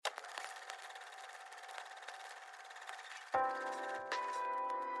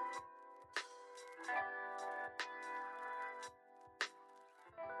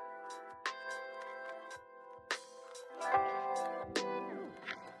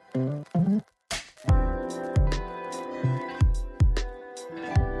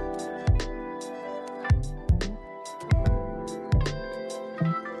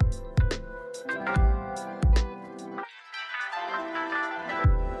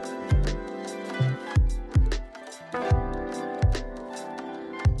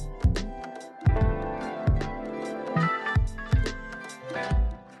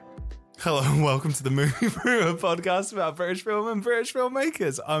Hello and welcome to the Movie Brewer podcast about British film and British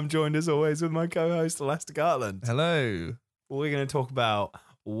filmmakers. I'm joined as always with my co-host Lester Gartland. Hello. We're going to talk about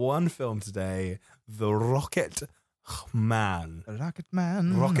one film today, The Rocketman. Rocketman.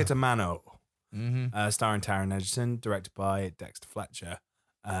 Rocketmano. Mm-hmm. Starring Taron Egerton, directed by Dexter Fletcher,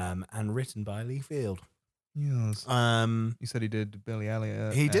 and written by Lee Field. Yes. You said he did Billy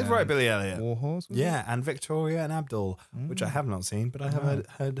Elliot. He did write Billy Elliot. Warhorse? Yeah, and Victoria and Abdul, which I have not seen, but I have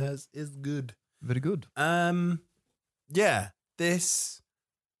heard is good. Very good. Yeah, this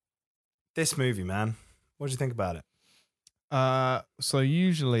movie, man. What did you think about it? So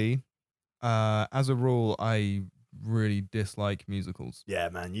usually, as a rule, I really dislike musicals. Yeah,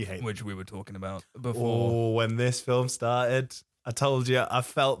 man, you hate which we were talking about before. Oh, when this film started, I told you, I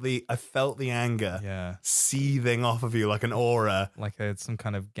felt the anger seething off of you like an aura. Like some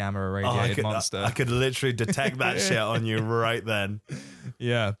kind of gamma irradiated monster. I could literally detect that shit on you right then.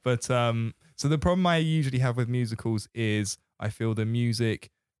 Yeah, but so the problem I usually have with musicals is I feel the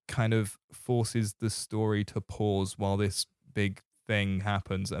music kind of forces the story to pause while this big thing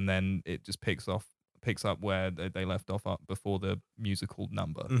happens, and then it just picks up where they left off up before the musical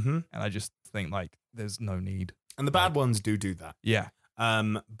number. Mm-hmm. And I just think like there's no need. And the bad ones do that. Yeah.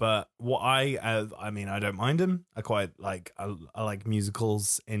 But what I mean, I don't mind them. I quite like, I like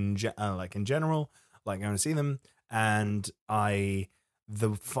musicals in general, like going to see them. And I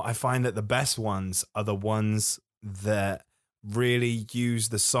find that the best ones are the ones that really use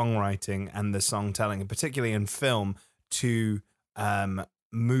the songwriting and the song telling, and particularly in film, to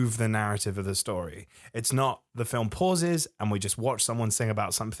move the narrative of the story. It's not the film pauses and we just watch someone sing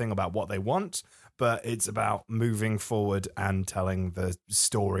about something about what they want, but it's about moving forward and telling the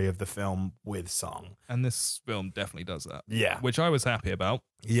story of the film with song. And this film definitely does that. Yeah. Which I was happy about.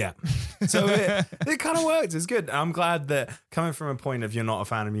 Yeah. So it kind of worked. It's good. I'm glad that coming from a point of you're not a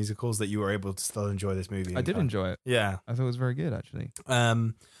fan of musicals, that you were able to still enjoy this movie. I did enjoy it. Yeah. I thought it was very good, actually.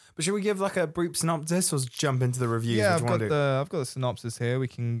 But should we give like a brief synopsis or jump into the reviews? Yeah, I've got the synopsis here. We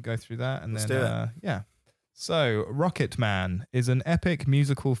can go through that and Let's then do it. Yeah. So, Rocketman is an epic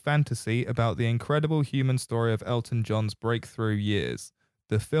musical fantasy about the incredible human story of Elton John's breakthrough years.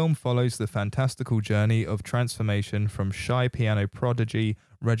 The film follows the fantastical journey of transformation from shy piano prodigy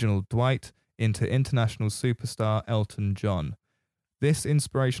Reginald Dwight into international superstar Elton John. This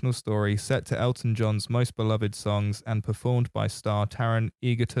inspirational story, set to Elton John's most beloved songs and performed by star Taron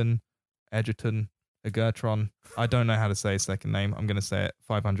Egerton, I don't know how to say his second name. I'm going to say it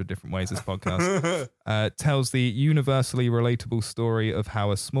 500 different ways this podcast. Tells the universally relatable story of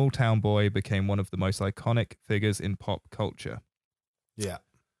how a small town boy became one of the most iconic figures in pop culture. Yeah.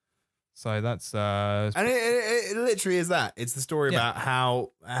 So that's... and it literally is that. It's the story about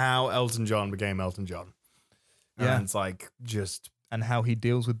how Elton John became Elton John. And it's like just... And how he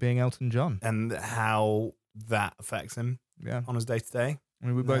deals with being Elton John. And how that affects him on his day-to-day. I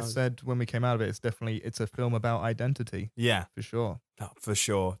mean, we both said when we came out of it, it's a film about identity. Yeah. For sure. Oh, for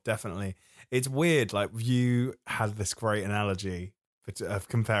sure. Definitely. It's weird. Like, you had this great analogy of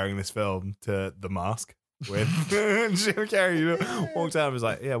comparing this film to The Mask with Jim Carrey. You know, walked out and was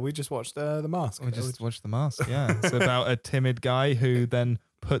like, yeah, we just watched The Mask. We just watched The Mask, yeah. It's about a timid guy who then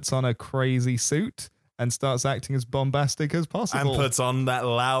puts on a crazy suit and starts acting as bombastic as possible. And puts on that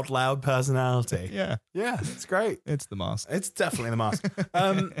loud personality. Yeah. Yeah, it's great. It's The Mask. It's definitely The Mask.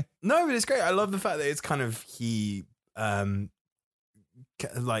 No, but it's great. I love the fact that it's kind of, he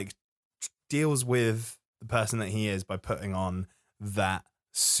like deals with the person that he is by putting on that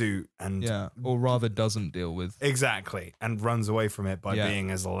suit and... Yeah, or rather doesn't deal with. Exactly. And runs away from it by being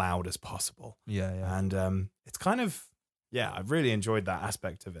as loud as possible. Yeah, yeah. And it's kind of... Yeah, I really enjoyed that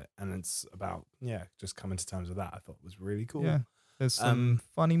aspect of it. And it's about, just coming to terms with that. I thought it was really cool. Yeah. There's some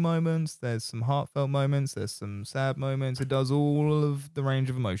funny moments. There's some heartfelt moments. There's some sad moments. It does all of the range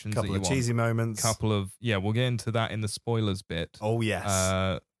of emotions that you want. Couple of cheesy moments. We'll get into that in the spoilers bit. Oh,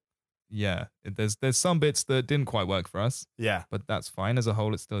 yes. There's some bits that didn't quite work for us. Yeah. But that's fine. As a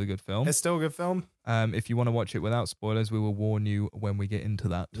whole, it's still a good film. It's still a good film. If you want to watch it without spoilers, we will warn you when we get into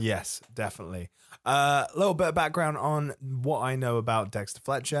that. Yes, definitely. A little bit of background on what I know about Dexter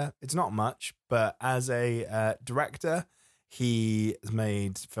Fletcher. It's not much, but as a director, he has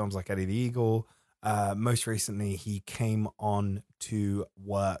made films like Eddie the Eagle. Most recently, he came on to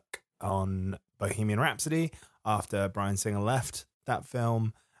work on Bohemian Rhapsody after Bryan Singer left that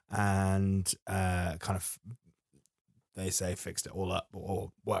film. And kind of, they say, fixed it all up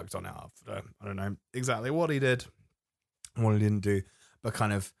or worked on it after. I don't know exactly what he did and what he didn't do, but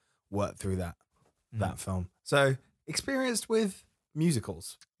kind of worked through that film. So experienced with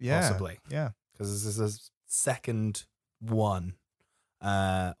musicals, possibly. Yeah. Because this is a second one.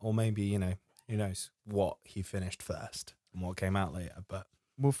 or maybe, you know, who knows what he finished first and what came out later. But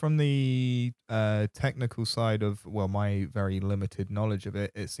well, from the technical side of, well, my very limited knowledge of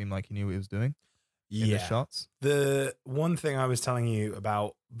it, it seemed like he knew what he was doing in the shots. The one thing I was telling you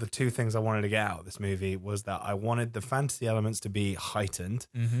about, the two things I wanted to get out of this movie was that I wanted the fantasy elements to be heightened,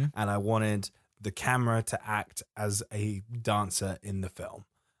 and I wanted the camera to act as a dancer in the film.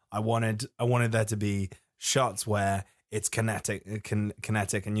 I wanted there to be shots where it's kinetic, and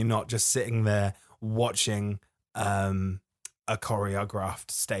you're not just sitting there watching a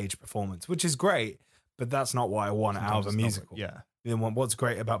choreographed stage performance, which is great, but that's not what I want out of a musical. What's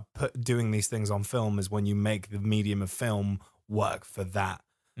great about doing these things on film is when you make the medium of film work for that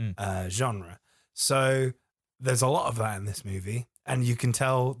genre. So there's a lot of that in this movie, and you can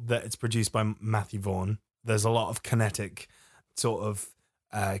tell that it's produced by Matthew Vaughn. There's a lot of kinetic sort of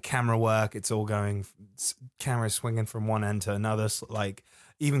camera work. It's all going, camera swinging from one end to another, like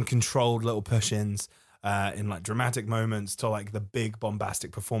even controlled little push-ins in like dramatic moments to like the big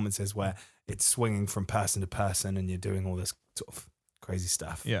bombastic performances where it's swinging from person to person and you're doing all this sort of crazy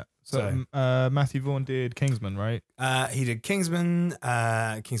stuff. Yeah. So Matthew Vaughn did Kingsman, right? He did Kingsman,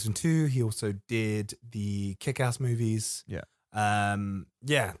 Kingsman 2. He also did the Kick-Ass movies. Yeah.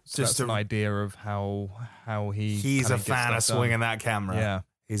 Yeah. So just an idea of how he's a fan of swinging that camera. Yeah.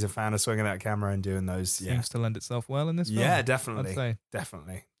 He's a fan of swinging that camera and doing those. Seems to lend itself well in this film. Yeah, definitely. I'd say.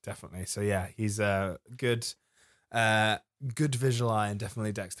 Definitely. So yeah, he's a good visual eye, and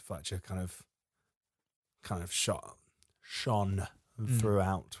definitely Dexter Fletcher kind of shone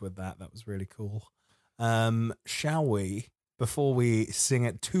throughout with that. That was really cool. Shall we, before we sing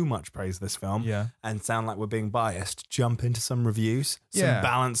it too much praise this film and sound like we're being biased, jump into some reviews, some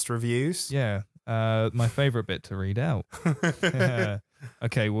balanced reviews? Yeah. My favorite bit to read out. Yeah.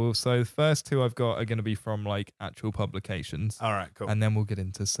 Okay, well, so the first two I've got are going to be from like actual publications. All right, cool. And then we'll get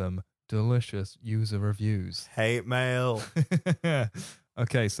into some delicious user reviews. Hate mail.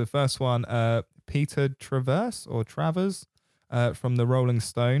 Okay, so first one, Peter Travers from the Rolling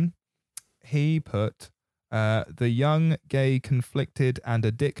Stone. He put, the young, gay, conflicted and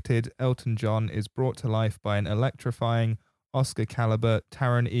addicted Elton John is brought to life by an electrifying Oscar-caliber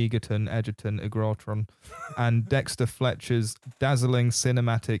Taron Egerton, and Dexter Fletcher's dazzling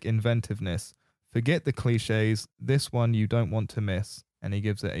cinematic inventiveness. Forget the cliches. This one you don't want to miss. And he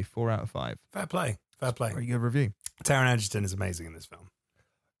gives it a 4 out of 5. Fair play. Very good review. Taron Egerton is amazing in this film.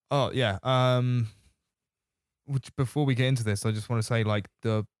 Oh, yeah. Which, before we get into this, I just want to say, like,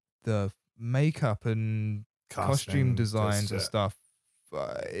 the makeup and costume designs and stuff,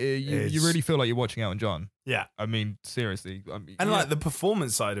 you really feel like you're watching Elton John. Yeah. I mean, seriously. Like the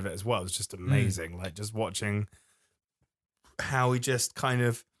performance side of it as well is just amazing. Like just watching how he just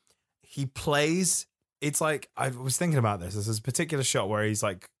he plays. It's like, I was thinking about this. There's this particular shot where he's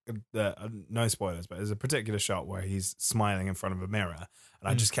like, no spoilers, but there's a particular shot where he's smiling in front of a mirror. And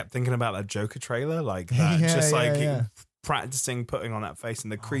I just kept thinking about that Joker trailer, like that, practicing putting on that face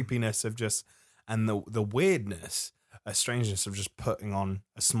and the creepiness of just, and the weirdness, a strangeness of just putting on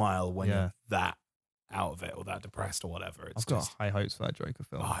a smile when you're that out of it or that depressed or whatever. I've got high hopes for that Joker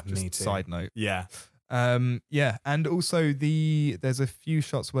film. Me too. Side note. Yeah. And also there's a few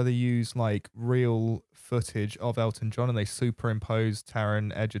shots where they use like real footage of Elton John and they superimpose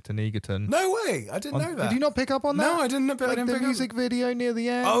Taron Egerton. No way! I didn't know that. Did you not pick up on that? No, I didn't. The music video near the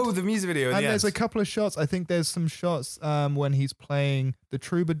end. Oh, the music video. And there's a couple of shots. I think there's some shots when he's playing the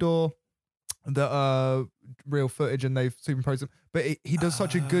troubadour that are real footage and they've superimposed them. But he does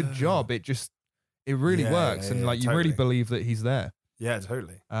such a good job. It really works, and like you totally. Really believe that he's there. Yeah,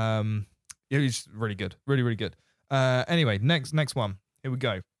 totally. Yeah, he's really good. Really, really good. Anyway, next one. Here we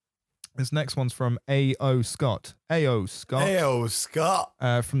go. This next one's from A.O. Scott. A.O. Scott.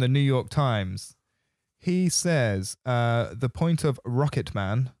 From the New York Times. He says, the point of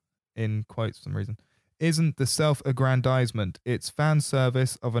Rocketman, in quotes for some reason, isn't the self-aggrandizement. It's fan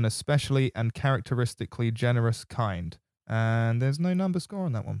service of an especially and characteristically generous kind. And there's no number score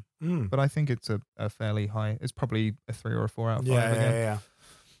on that one. But I think it's a fairly high. It's probably a 3 or a 4 out of 5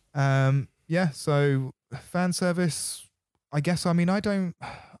 again. Yeah, so fan service, I guess. I mean, I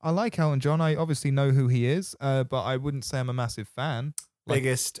like Elton John. I obviously know who he is, but I wouldn't say I'm a massive fan.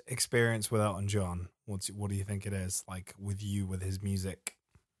 Biggest experience with Elton John? What do you think it is, like, with his music?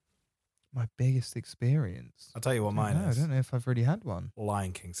 My biggest experience? I'll tell you what mine is. I don't know if I've really had one.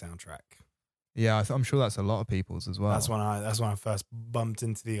 Lion King soundtrack. Yeah, I'm sure that's a lot of people's as well. That's when I first bumped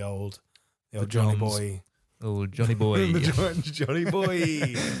into the old Johnny Boy. Oh, Johnny Boy. Johnny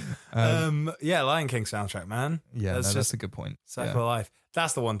Boy. Yeah, Lion King soundtrack, man. Yeah, that's a good point. Circle of life.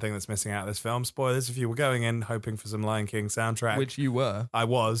 That's the one thing that's missing out of this film. Spoilers, if you were going in hoping for some Lion King soundtrack. Which you were. I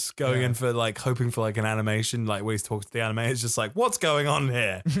was going in for like hoping for like an animation, like where he's talking to the animator. It's just like, what's going on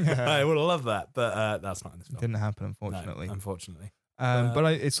here? I would have loved that, but that's not in this film. Didn't happen, unfortunately. No, unfortunately. But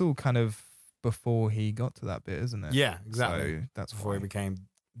it's all kind of before he got to that bit, isn't it? Yeah, exactly. So that's before why he became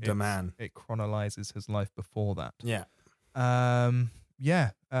the man. It chronologizes his life before that. Yeah.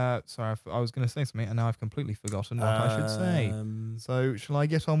 Sorry, I was going to say something, and now I've completely forgotten what I should say. So, shall I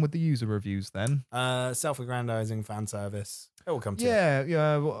get on with the user reviews then? Self-aggrandizing fan service. It will come to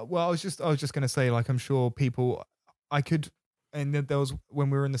Yeah. Well, I was just going to say, like, I'm sure people, and there was, when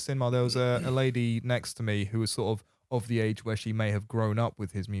we were in the cinema, there was a lady next to me who was sort of the age where she may have grown up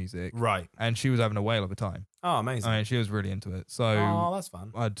with his music, right? And she was having a whale of a time. Oh, amazing! I mean, she was really into it. So, that's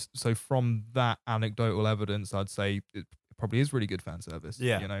fun. So from that anecdotal evidence, I'd say it probably is really good fan service.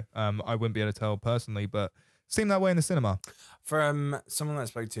 Yeah. You know, I wouldn't be able to tell personally, but it seemed that way in the cinema. From someone that I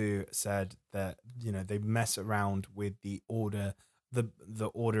spoke to said that, you know, they mess around with the order, the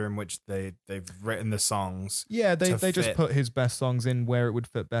order in which they've written the songs. Yeah, they just put his best songs in where it would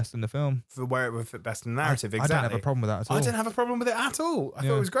fit best in the film. For where it would fit best in the narrative, exactly. I don't have a problem with that at all. I didn't have a problem with it at all. I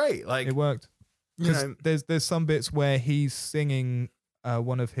thought it was great. Like, it worked. Because there's some bits where he's singing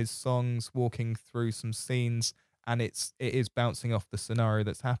one of his songs, walking through some scenes, and it is bouncing off the scenario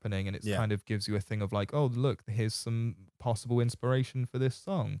that's happening, and it kind of gives you a thing of like, oh, look, here's some possible inspiration for this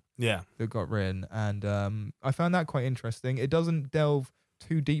song that got written. And I found that quite interesting. It doesn't delve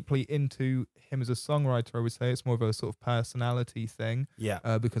too deeply into him as a songwriter, I would say. It's more of a sort of personality thing.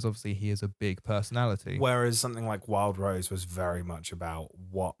 Yeah. Because obviously he is a big personality. Whereas something like Wild Rose was very much about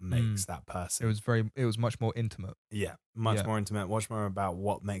what makes that person. It was much more intimate. Yeah. Much more intimate, much more about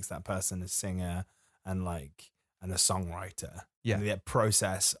what makes that person a singer and a songwriter. Yeah. And the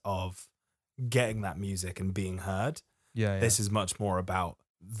process of getting that music and being heard. Yeah. This is much more about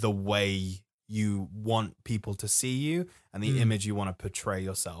the way you want people to see you and the image you want to portray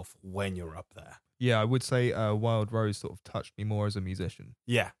yourself when you're up there. Yeah, I would say Wild Rose sort of touched me more as a musician.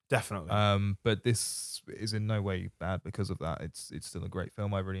 Yeah, definitely. But this is in no way bad because of that. It's still a great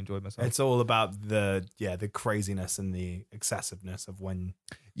film. I really enjoyed myself. It's all about the craziness and the excessiveness of when.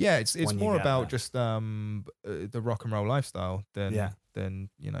 Yeah, it's more about just the rock and roll lifestyle than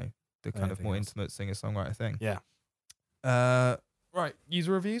you know, the kind of more intimate singer-songwriter thing. Yeah. Right,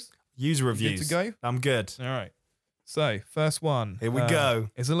 user reviews. User reviews. Good to go? I'm good. All right. So, first one. Here we go.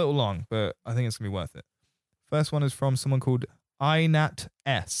 It's a little long, but I think it's going to be worth it. First one is from someone called INAT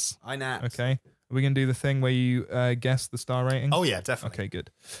S. INAT. Okay. Are we going to do the thing where you guess the star rating? Oh, yeah, definitely. Okay,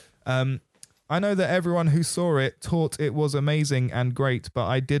 good. I know that everyone who saw it thought it was amazing and great, but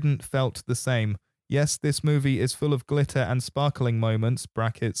I didn't felt the same. Yes, this movie is full of glitter and sparkling moments,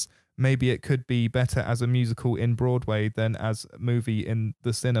 brackets. Maybe it could be better as a musical in Broadway than as a movie in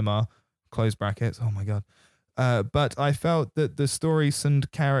the cinema, close brackets. Oh, my God. But I felt that the stories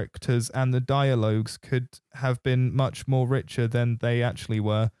and characters and the dialogues could have been much more richer than they actually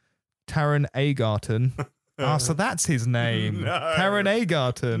were. Taron Egerton. So that's his name. No. Taron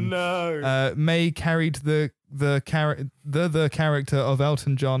Egerton. No. May carried the character of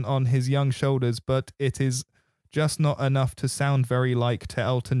Elton John on his young shoulders, but it is just not enough to sound very like to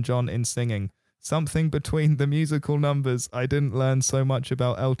Elton John in singing. Something between the musical numbers. I didn't learn so much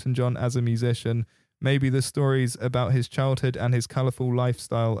about Elton John as a musician. Maybe the stories about his childhood and his colourful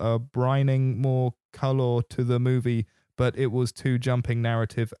lifestyle are bringing more colour to the movie, but it was too jumping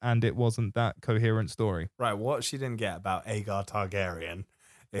narrative and it wasn't that coherent story. Right, what she didn't get about Aegar Targaryen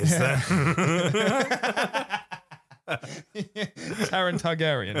is that... Taron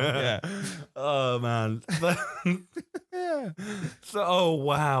Targaryen, yeah. Oh, man. Yeah. So, oh,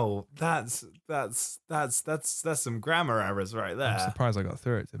 wow. That's some grammar errors right there. I'm surprised I got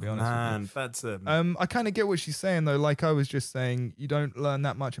through it, to be honest Man, with you. that's I kind of get what she's saying, though. Like I was just saying, you don't learn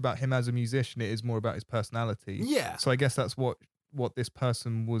that much about him as a musician. It is more about his personality. Yeah. So I guess that's what this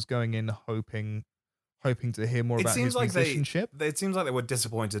person was going in hoping to hear more about his musicianship. It seems like they were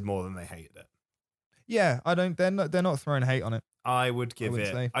disappointed more than they hated it. Yeah, they're not throwing hate on it. I'd give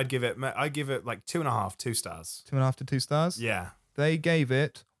it like 2.5, 2 stars. 2.5 to 2 stars? Yeah. They gave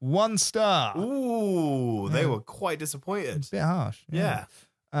it 1 star. Ooh, they were quite disappointed. A bit harsh. Yeah.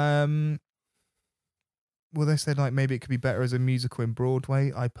 Well, they said like maybe it could be better as a musical in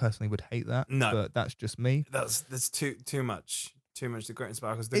Broadway. I personally would hate that. No. But that's just me. That's too much. Too much the Grit and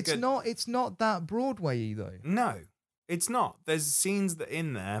Sparkles. It's not that Broadway-y though. No, it's not. There's scenes that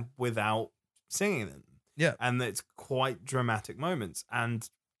in there without singing them. Yeah. And it's quite dramatic moments and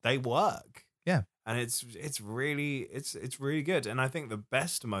they work. Yeah. And it's really good. And I think the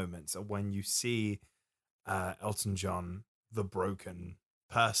best moments are when you see Elton John, the broken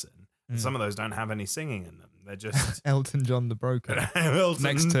person. Some of those don't have any singing in them. They're just Elton John the Broken. Elton,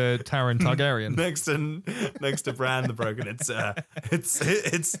 next to Taron Targaryen. next to Bran the Broken. It's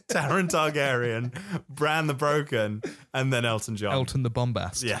Taron Targaryen, Bran the Broken, and then Elton John. Elton the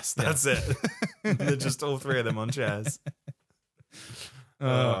Bombast. Yes, that's it. They're just all three of them on chairs.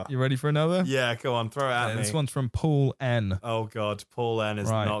 You ready for another? Yeah, go on, throw it at me. This one's from Paul N. Oh God, Paul N is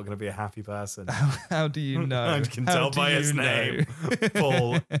not going to be a happy person. How do you know? I can tell by his name.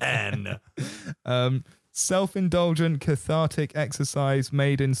 Paul N. Self-indulgent, cathartic exercise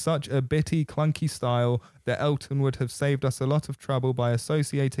made in such a bitty, clunky style that Elton would have saved us a lot of trouble by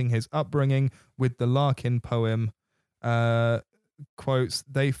associating his upbringing with the Larkin poem. Quotes,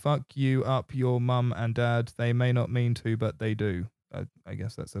 they fuck you up, your mum and dad. They may not mean to, but they do. I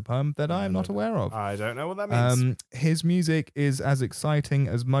guess that's a poem that I'm not aware of. I don't know what that means. His music is as exciting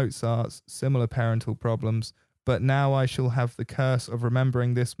as Mozart's, similar parental problems. But now I shall have the curse of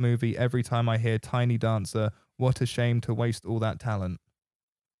remembering this movie every time I hear Tiny Dancer. What a shame to waste all that talent.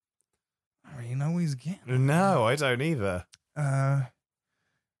 I don't really know what he's getting. No, I don't either.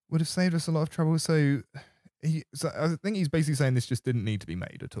 Would have saved us a lot of trouble. So I think he's basically saying this just didn't need to be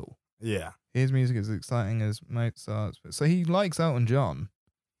made at all. Yeah. His music is as exciting as Mozart's. So he likes Elton John,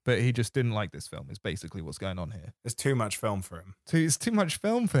 but he just didn't like this film, is basically what's going on here. It's too much film for him. It's too much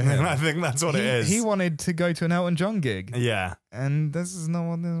film for him. I think that's what it is. He wanted to go to an Elton John gig. Yeah. And this is not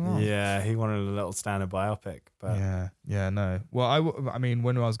what this was. Yeah, he wanted a little standard biopic. But Yeah, no. Well, I mean,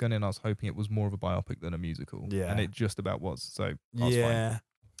 when I was going in, I was hoping it was more of a biopic than a musical. Yeah. And it just about was. So I was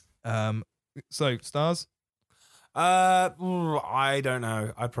fine. So, stars? I don't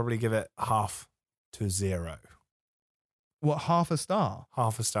know. I'd probably give it 0.5 to 0. What, half a star?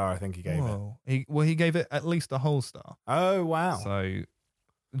 0.5 star, I think he gave it. He gave it at least a whole star. Oh, wow. So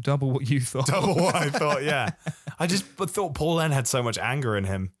double what you thought. Double what I thought, yeah. I just thought Paul N had so much anger in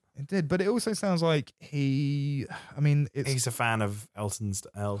him. It did, but it also sounds like he's a fan of Elton.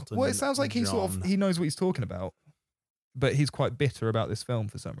 Well, it sounds like he knows what he's talking about, but he's quite bitter about this film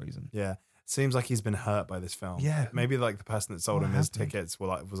for some reason. Yeah. Seems like he's been hurt by this film. Yeah. Maybe like the person that sold him his tickets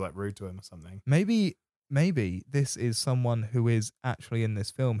was rude to him or something. Maybe this is someone who is actually in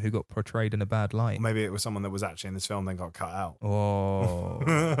this film who got portrayed in a bad light. Or maybe it was someone that was actually in this film then got cut out. Oh,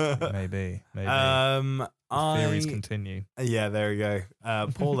 maybe. Theories continue. Yeah, there we go.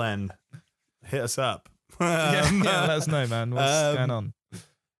 Paul N, hit us up. Yeah, let us know, man. What's going on?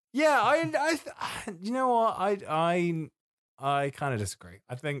 Yeah, I you know what? I kind of disagree.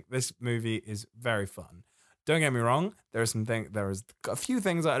 I think this movie is very fun. Don't get me wrong. There is a few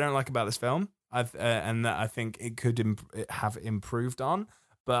things that I don't like about this film. And that I think it could have improved on,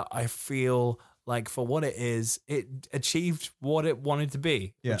 but I feel like for what it is, it achieved what it wanted to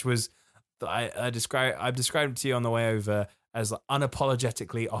be, which was I've described it to you on the way over as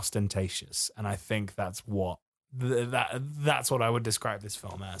unapologetically ostentatious, and I think that's what that's what I would describe this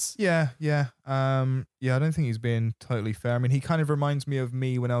film as. Yeah. I don't think he's being totally fair. I mean, he kind of reminds me of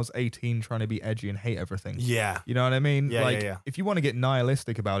me when I was 18 trying to be edgy and hate everything. Yeah. You know what I mean? Yeah. If you want to get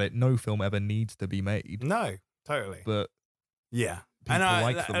nihilistic about it, no film ever needs to be made. No, totally. But yeah. And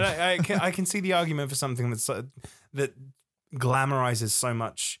I can see the argument for something that glamorizes so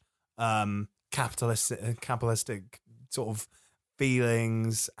much capitalistic sort of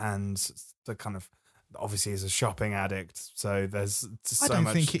feelings and the kind of, obviously he's a shopping addict, so there's so much. I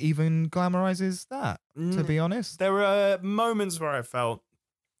don't think it even glamorizes that, to be honest. There were moments where I felt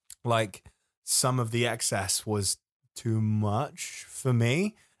like some of the excess was too much for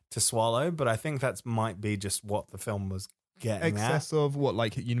me to swallow, but I think that might be just what the film was getting excess at. of what,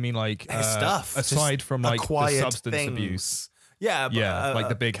 like, you mean like stuff aside from like the substance things. Abuse. Yeah, but, like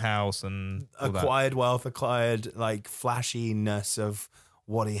the big house and all acquired wealth, acquired like flashiness of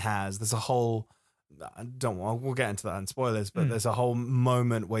what he has. There's a whole. We'll get into that in spoilers, but there's a whole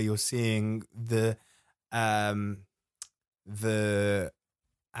moment where you're seeing what's the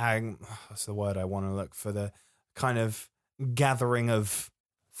word I want to look for, the kind of gathering of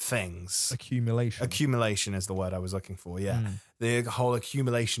things. Accumulation is the word I was looking for. Yeah. The whole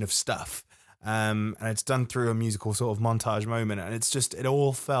accumulation of stuff. And it's done through a musical sort of montage moment. And it's just, it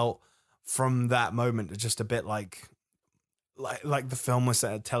all felt from that moment just a bit like the film was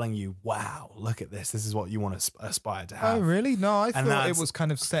telling you, wow, look at this. This is what you want to aspire to have. Oh, really? No, I thought it was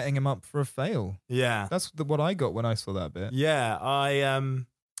kind of setting him up for a fail. Yeah. That's what I got when I saw that bit. Yeah. I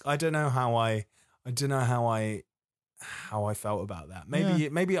don't know how I felt about that.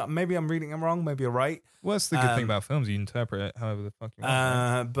 Maybe I'm reading it wrong. Maybe you're right. Well, that's the good thing about films. You interpret it however the fuck you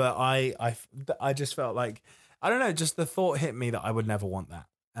want. But I just felt like, I don't know, just the thought hit me that I would never want that.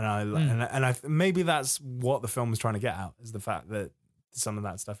 And I maybe that's what the film was trying to get out, is the fact that some of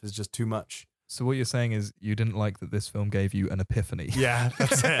that stuff is just too much. So what you're saying is you didn't like that this film gave you an epiphany. Yeah,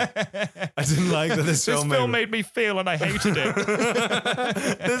 that's it. I didn't like that this film made me feel and I hated it.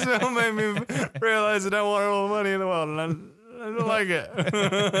 This film made me realize I don't want all the money in the world and I don't like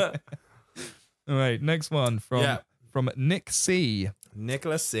it. All right, next one from Nick C.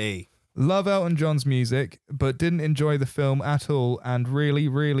 Nicholas C. Love Elton John's music, but didn't enjoy the film at all and really,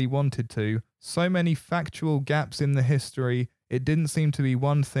 really wanted to. So many factual gaps in the history. It didn't seem to be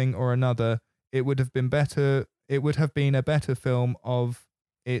one thing or another. It would have been better. It would have been a better film of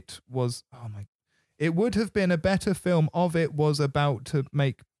it was. Oh my! It would have been a better film of it was about to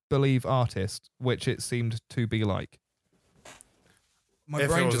make believe artist, which it seemed to be like. My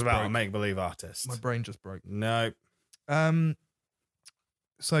brain just about broke. A make believe artist. My brain just broke. No.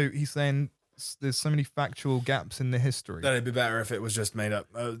 So he's saying there's so many factual gaps in the history. That it'd be better if it was just made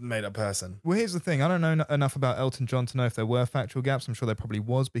up person. Well, here's the thing. I don't know enough about Elton John to know if there were factual gaps. I'm sure there probably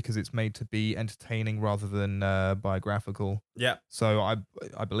was because it's made to be entertaining rather than biographical. Yeah. So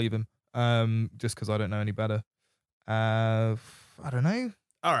I believe him. Just because I don't know any better. I don't know.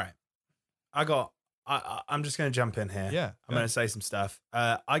 All right. I'm just going to jump in here. Yeah. I'm going to say some stuff.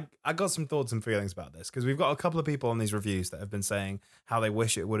 I got some thoughts and feelings about this because we've got a couple of people on these reviews that have been saying how they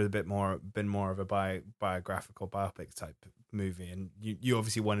wish it would have been more of a biographical biopic type movie, and you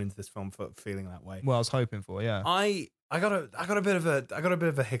obviously went into this film feeling that way. Well, I was hoping for, yeah. I got a bit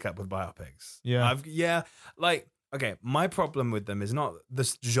of a hiccup with biopics. Yeah. Okay, my problem with them is not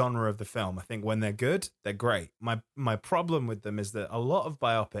the genre of the film. I think when they're good, they're great. My problem with them is that a lot of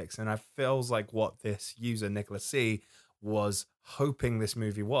biopics, and I feels like what this user, Nicholas C., was hoping this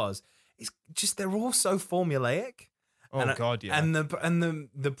movie was, is just they're all so formulaic. God, yeah. And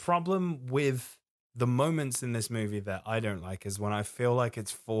the problem with the moments in this movie that I don't like is when I feel like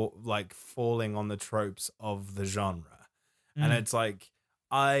it's falling on the tropes of the genre. And it's like,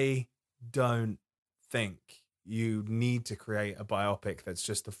 I don't think you need to create a biopic that's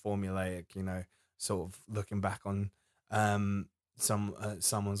just a formulaic, sort of looking back on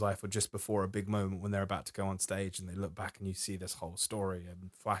someone's life or just before a big moment when they're about to go on stage and they look back and you see this whole story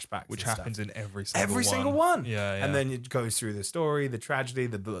and flashbacks, which and happens stuff. in every single one. Yeah. And then it goes through the story, the tragedy,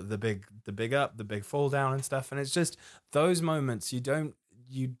 the big up, the big fall down and stuff. And it's just those moments you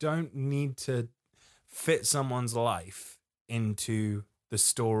don't need to fit someone's life into the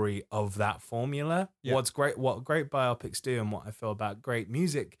story of that formula. Yeah. What great biopics do, and what I feel about great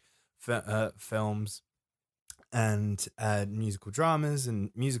music films and musical dramas and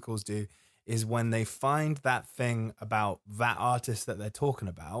musicals do, is when they find that thing about that artist that they're talking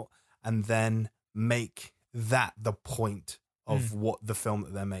about and then make that the point of what the film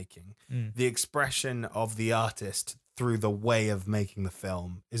that they're making. The expression of the artist through the way of making the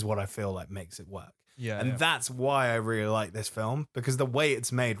film is what I feel like makes it work. That's why I really like this film, because the way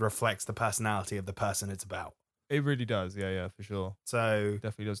it's made reflects the personality of the person it's about. It really does. Yeah, for sure. So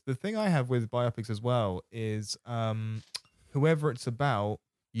Definitely does. The thing I have with biopics as well is whoever it's about,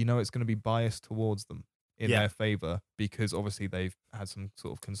 it's going to be biased towards them in their favor, because obviously they've had some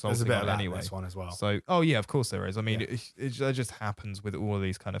sort of consulting there's a bit on of that anyway. in this one as well. So, of course there is. I mean, it just happens with all of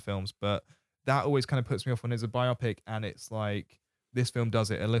these kind of films, but that always kind of puts me off when it's a biopic and it's like, this film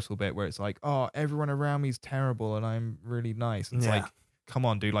does it a little bit where it's like, oh, everyone around me is terrible and I'm really nice. It's like, come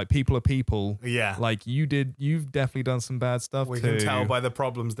on, dude. Like, people are people. Yeah. Like, you've definitely done some bad stuff too. We can tell by the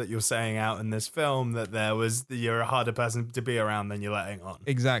problems that you're saying out in this film that you're a harder person to be around than you're letting on.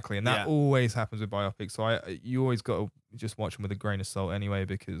 Exactly. And that always happens with biopics. So you always got to just watch them with a grain of salt anyway,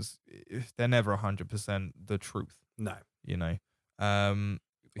 because they're never 100% the truth. No.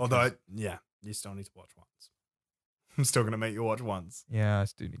 Although, you still need to watch once. I'm still going to make you watch once. Yeah, I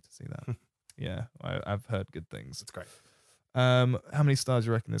do need to see that. Yeah, I've heard good things. That's great. How many stars do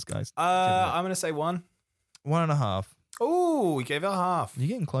you reckon this guy's? I'm going to say 1. 1.5. Oh, you gave it a half. You're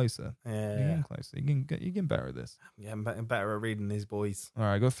getting closer. Yeah. You're getting closer. You're getting better at this. Yeah, I'm better at reading these boys. All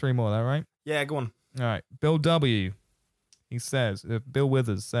right, I got 3 more, that right? Yeah, go on. All right. Bill W. He says, Bill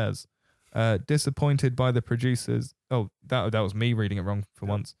Withers says, disappointed by the producers. Oh, that was me reading it wrong for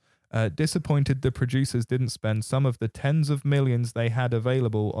once. Disappointed the producers didn't spend some of the tens of millions they had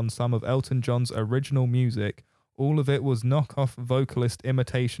available on some of Elton John's original music. All of it was knockoff vocalist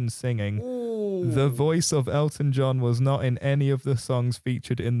imitation singing. Ooh. The voice of Elton John was not in any of the songs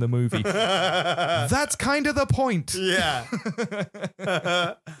featured in the movie. That's kind of the point. Yeah.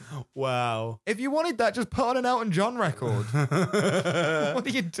 Wow. If you wanted that, just put on an Elton John record. What are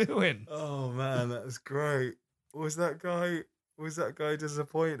you doing? Oh, man, that was great. What was that guy? Was that guy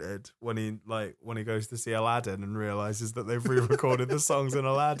disappointed when he goes to see Aladdin and realizes that they've re-recorded the songs in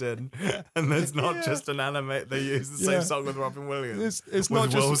Aladdin and there's not just an anime? They use the same song with Robin Williams. It's with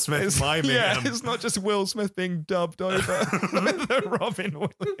not Will just Smith miming him. It's not just Will Smith being dubbed over with the Robin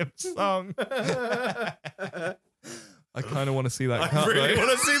Williams song. I kind of want to see that. I really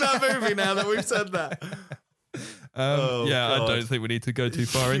want to see that movie now that we've said that. God. I don't think we need to go too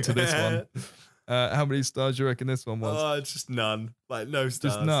far into this one. How many stars do you reckon this one was? Just none. Like, no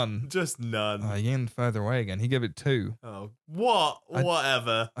stars. Just none? Just none. Oh, Ian further away again. He gave it 2. Oh, what?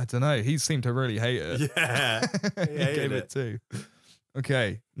 Whatever. I don't know. He seemed to really hate it. Yeah. He gave it 2.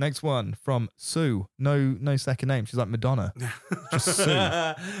 Okay, next one from Sue. No second name. She's like Madonna. Just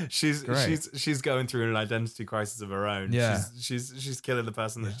Sue. She's going through an identity crisis of her own. Yeah. She's killing the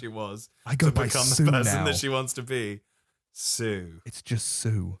person that she was I go to by become Sue the person now. that she wants to be. Sue. It's just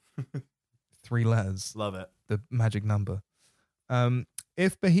Sue. 3 letters. Love it. The magic number.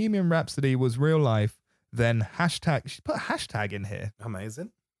 If Bohemian Rhapsody was real life, then hashtag. She put a hashtag in here.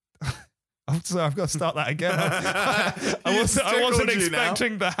 Amazing. So I've got to start that again. I wasn't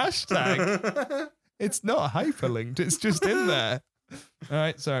expecting the hashtag. It's not hyperlinked. It's just in there. All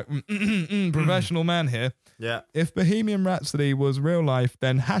right. So professional man here. Yeah. If Bohemian Rhapsody was real life,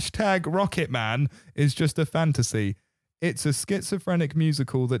 then hashtag Rocketman is just a fantasy. It's a schizophrenic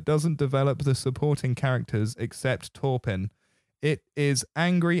musical that doesn't develop the supporting characters except Torpin. It is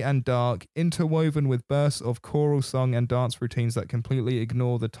angry and dark, interwoven with bursts of choral song and dance routines that completely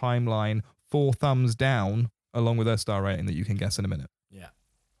ignore the timeline. 4 thumbs down, along with her star rating that you can guess in a minute. Yeah.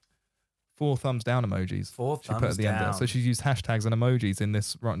 4 thumbs down emojis. 4 she put thumbs at the end there. down. So she's used hashtags and emojis in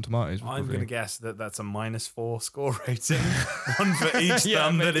this Rotten Tomatoes. I'm review. going to guess that that's a -4 score rating. One for each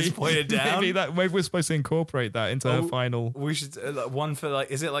thumb that is pointed down. Maybe we're supposed to incorporate that into her final. We should one for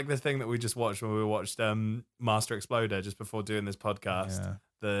like. Is it like the thing that we just watched when we watched Master Exploder just before doing this podcast? Yeah.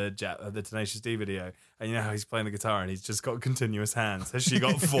 The Tenacious D video, and you know how he's playing the guitar and he's just got continuous hands. Has she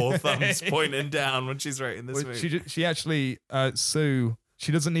got 4 thumbs pointing down when she's rating this movie? She actually Sue.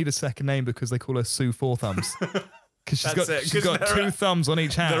 She doesn't need a second name because they call her Sue 4 thumbs. Because she's got 2 thumbs on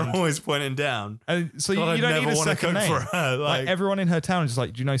each hand. They're always pointing down. And so God, you don't never need a want to second cook name. for her. Like everyone in her town is just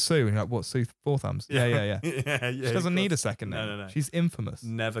like, do you know Sue? And you're like, what, Sue 4 thumbs? Yeah. yeah. She doesn't need a second name. No. She's infamous.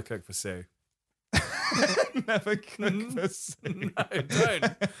 Never cook for Sue. Never cook for Sue. No,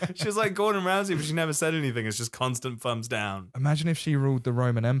 don't. She was like Gordon Ramsay, but she never said anything. It's just constant thumbs down. Imagine if she ruled the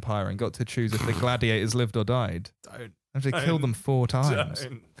Roman Empire and got to choose if the gladiators lived or died. Don't. Have to kill them 4 times.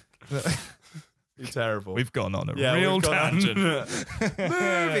 Don't. You're terrible. We've gone on a Yeah, real tangent.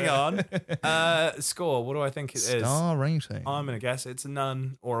 Moving on. Score. What do I think it is? Star rating. I'm going to guess it's a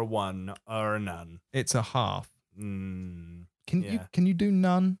none or a 1 or a none. It's a half. Mm, Can you do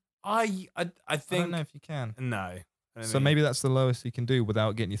none? I think. I don't know if you can. No. I don't So think- maybe that's the lowest you can do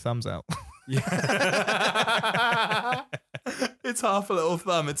without getting your thumbs out. Yeah. It's half a little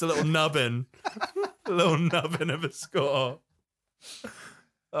thumb. It's a little nubbin. A little nubbin of a score.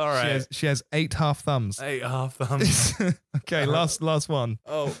 All right. She has 8 half thumbs. 8 half thumbs. Okay, last one.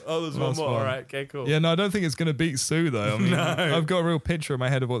 Oh, there's one Last more. one. All right. Okay, cool. Yeah, no, I don't think it's going to beat Sue, though. I mean, No. I've got a real picture in my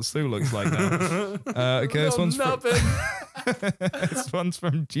head of what Sue looks like now. Okay, this one's this one's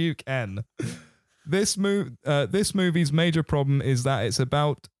from Duke N. This movie's major problem is that it's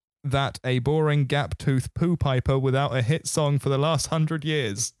about that a boring gap-toothed poo piper without a hit song for the last 100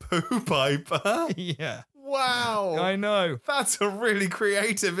 years. Poo piper? Yeah. Wow. I know. That's a really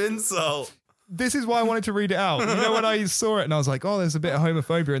creative insult. This is why I wanted to read it out. You know, when I saw it and I was like, oh, there's a bit of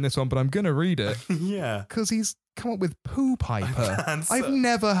homophobia in this one, but I'm going to read it. Yeah. Because he's come up with poo piper. That's I've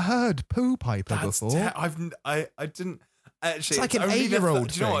never heard poo piper before. I didn't. Actually, It's like an only 8-year-old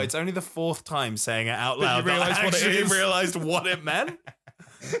Do you know what? thing. It's only the 4th time saying it out That loud you that I realise what it actually is. realised what it meant.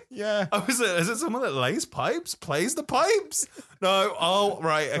 Yeah. Oh, is it someone that lays pipes? Plays the pipes? No. Oh,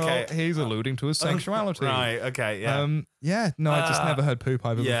 right. Okay. Well, he's alluding to his sexuality. Right. Okay. Yeah. No, I just never heard poo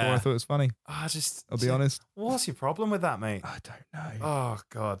piper yeah. before. I thought it was funny. I'll be honest. What's your problem with that, mate? I don't know. Oh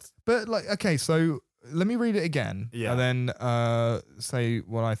God. But like, okay, so let me read it again. Yeah. And then say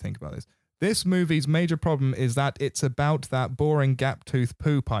what I think about this. This movie's major problem is that it's about that boring gap-toothed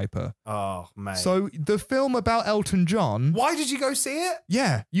poo piper. Oh, mate. So the film about Elton John... Why did you go see it?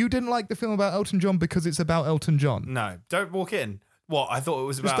 Yeah, you didn't like the film about Elton John because it's about Elton John. No, don't walk in. What? I thought it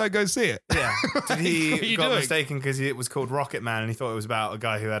was Just about... don't go see it. Yeah. Did What are he you got doing? mistaken because it was called Rocketman and he thought it was about a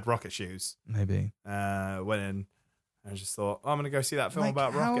guy who had rocket shoes? Maybe. Went in and just thought, I'm going to go see that film Like,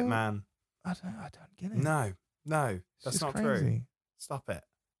 about how- Rocketman. I don't get it. No, It's that's just not crazy. true. Stop it.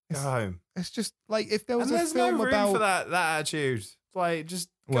 Go It's- home. It's just like if there was And a there's no film room about... for that attitude. Like, just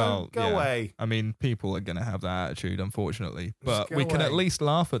go away. I mean, people are going to have that attitude, unfortunately, but we can away. at least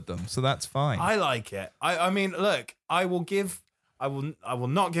laugh at them, so that's fine. I like it. I mean, look, I will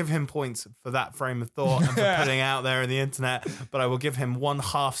not give him points for that frame of thought and for putting out there in the internet, but I will give him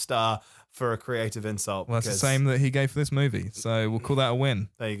 1.5 star for a creative insult. Well, that's the same that he gave for this movie, so we'll call that a win.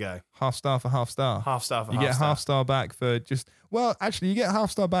 There you go. 1/2 star for 1/2 star. 1/2 star for you half get star. 1/2 star back for actually, you get 1/2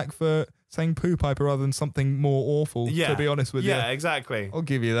 star back for saying poo piper rather than something more awful, to be honest with you. Yeah, exactly. I'll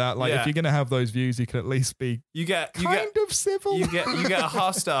give you that. Like, if you're going to have those views, you can at least be kind of civil. You get a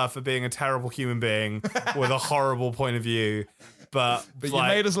 1/2 star for being a terrible human being with a horrible point of view. But you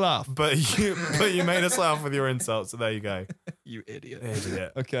made us laugh. But you made us laugh with your insults, so there you go. You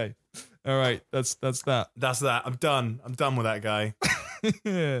idiot. Okay. All right. That's that. That's that. I'm done with that guy.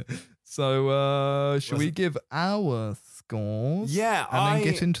 So should we give our scores? Yeah. And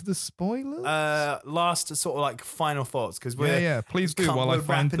then get into the spoilers? Last sort of like final thoughts, because please do while I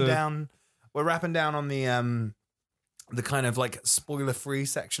find we're wrapping down on the kind of like spoiler free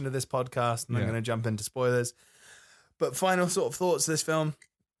section of this podcast, and I'm going to jump into spoilers. But final sort of thoughts of this film.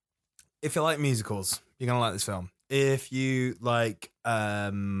 If you like musicals, you're going to like this film. If you like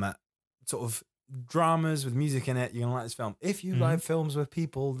sort of dramas with music in it, you're going to like this film. If you like films with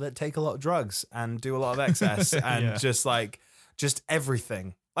people that take a lot of drugs and do a lot of excess and just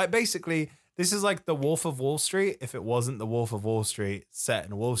everything. Like, basically, this is like The Wolf of Wall Street. If it wasn't The Wolf of Wall Street set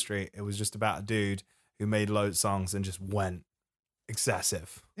in Wall Street, it was just about a dude who made loads of songs and just went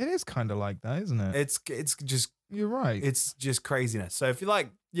excessive. It is kind of like that, isn't it? It's just... You're right. It's just craziness. So if you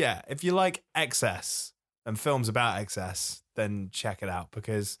like excess and films about excess, then check it out,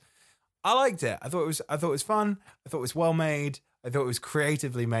 because I liked it. I thought it was fun. I thought it was well made. I thought it was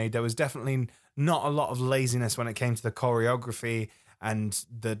creatively made. There was definitely not a lot of laziness when it came to the choreography and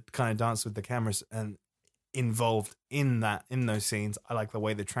the kind of dance with the cameras and involved in those scenes. I like the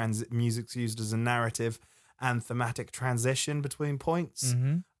way the music's used as a narrative and thematic transition between points.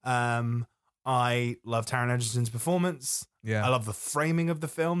 I love Taron Egerton's performance. Yeah. I love the framing of the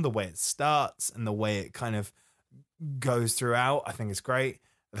film, the way it starts and the way it kind of goes throughout. I think it's great.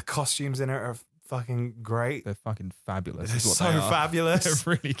 The costumes in it are fucking great. They're fucking fabulous. They're so fabulous.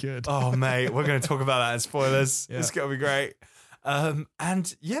 They're really good. Oh, mate, we're going to talk about that in spoilers. Yeah. It's going to be great.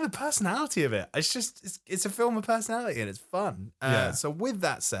 And yeah, the personality of it. It's a film of personality and it's fun. So with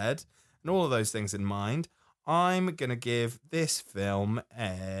that said, and all of those things in mind, I'm going to give this film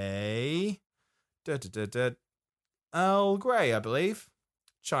a... Earl Grey, I believe.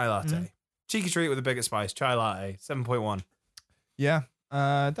 Chai latte. Cheeky treat with a bigger spice. Chai latte. 7.1. Yeah,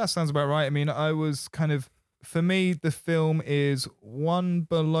 that sounds about right. I mean, I was kind of... For me, the film is one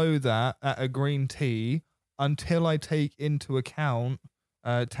below that at a green tea until I take into account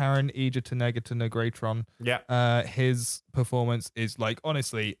Taron Egerton. Yeah. His performance is like,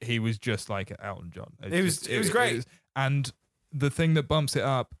 honestly, he was just like Elton John. It was great. And the thing that bumps it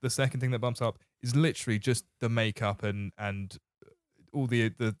up, the second thing that bumps up, is literally just the makeup and all the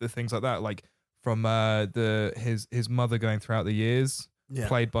things like that. Like from his mother going throughout the years,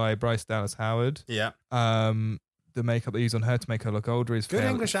 played by Bryce Dallas Howard. Yeah. The makeup they use on her to make her look older is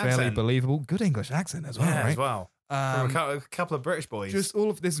fairly believable. Good English accent as well, right? As well. From a couple of British boys. Just all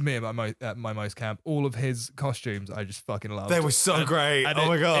of this is me at my most camp. All of his costumes, I just fucking love. They were so great. And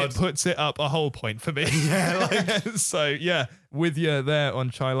my god, it puts it up a whole point for me. Yeah, so yeah, with you there on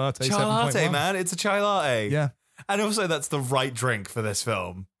chai latte. Chai latte, man. It's a chai latte. Yeah, and also that's the right drink for this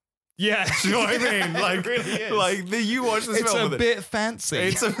film. Yeah, do you know what I mean? Like, it really is. Like you watch this film. It's a bit fancy.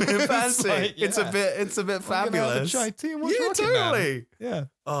 It's a bit fancy. It's a bit fabulous. Chai tea and watch Rocketman. Totally. Yeah.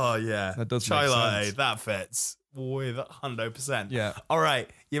 Oh yeah. That does chai make latte. sense. That fits with 100%. Yeah. All right,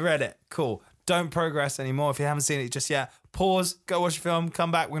 you read it. Cool. Don't progress anymore if you haven't seen it just yet. Pause. Go watch the film.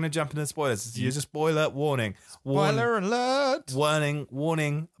 Come back. We're gonna jump into spoilers. Here's a spoiler warning. Spoiler alert.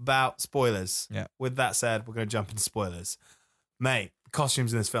 Warning about spoilers. Yeah. With that said, we're gonna jump into spoilers. Mate,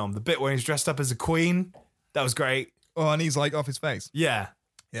 costumes in this film. The bit where he's dressed up as a queen, that was great. Oh, and he's like off his face. Yeah.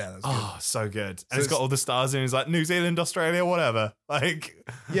 Yeah, that's good. So good. And it's got all the stars in. He's like New Zealand, Australia, whatever. Like,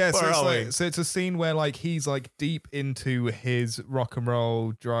 yeah. where So it's a scene where like he's like deep into his rock and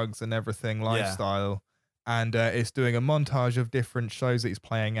roll, drugs, and everything lifestyle, and it's doing a montage of different shows that he's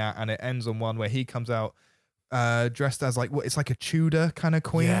playing at, and it ends on one where he comes out dressed as like it's like a Tudor kind of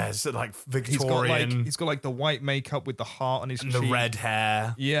queen. Yeah, it's like Victorian. He's got like the white makeup with the heart on his and cheek. the red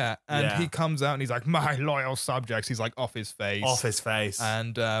hair. Yeah, and he comes out and he's like, "My loyal subjects." He's like off his face.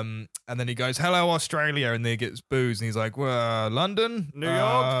 And then he goes, "Hello, Australia," and then he gets booze and he's like, well, "London, New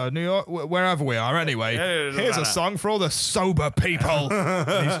York, wherever we are. Anyway, here's a song for all the sober people."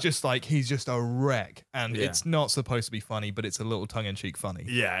 And he's just a wreck, and it's not supposed to be funny, but it's a little tongue in cheek funny.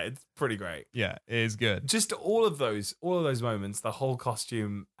 Yeah, it's pretty great. Yeah, it is good. Just all of those moments, the whole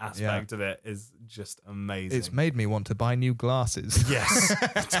costume aspect of it is just amazing. It's made me want to buy new glasses. Yes,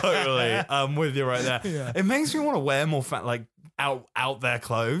 totally. I'm with you right there. Yeah. It makes me want to wear more out there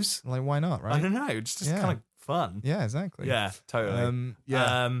clothes. Like, why not, right? I don't know. It's just kind of fun. Yeah, exactly. Yeah, totally.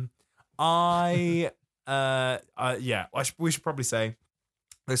 We should probably say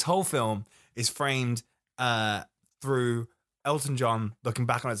this whole film is framed through Elton John looking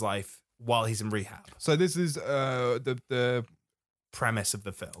back on his life while he's in rehab. So this is the premise of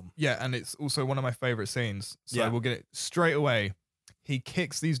the film. Yeah, and it's also one of my favorite scenes. So we'll get it straight away. He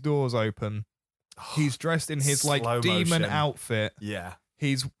kicks these doors open. He's dressed in his like demon outfit. Yeah.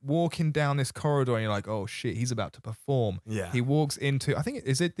 He's walking down this corridor and you're like, oh shit, he's about to perform. Yeah. He walks into, I think,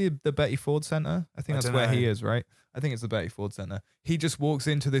 is it the Betty Ford Center? I think that's where he is, right? I think it's the Betty Ford Center. He just walks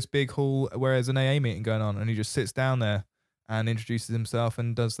into this big hall where there's an AA meeting going on and he just sits down there and introduces himself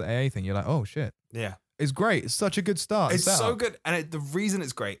and does the AA thing. You're like, oh shit. Yeah. It's great. It's such a good start. It's so good. And the reason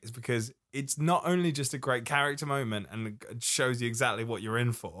it's great is because it's not only just a great character moment and it shows you exactly what you're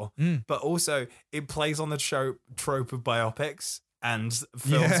in for, but also it plays on the trope of biopics and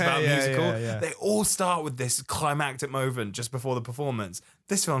films about musical. Yeah. They all start with this climactic moment just before the performance.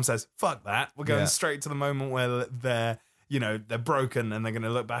 This film says, fuck that. We're going straight to the moment where they're broken and they're going to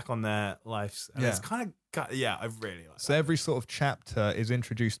look back on their lives. And it's kind of, I really like So every sort of chapter is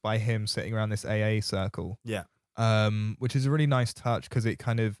introduced by him sitting around this AA circle. Yeah. Which is a really nice touch because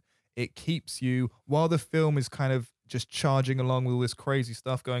it keeps you, while the film is kind of just charging along with all this crazy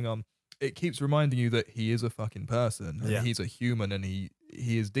stuff going on, it keeps reminding you that he is a fucking person and he's a human and he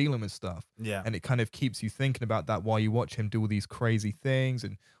is dealing with stuff. Yeah. And it kind of keeps you thinking about that while you watch him do all these crazy things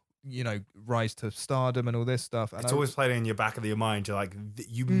and, rise to stardom and all this stuff. And it's always playing in your back of your mind. You're like,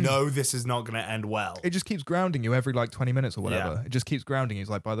 know this is not going to end well. It just keeps grounding you every like 20 minutes or whatever. Yeah. It just keeps grounding you.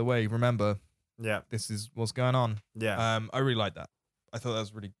 It's like, by the way, remember, this is what's going on. Yeah. I really like that. I thought that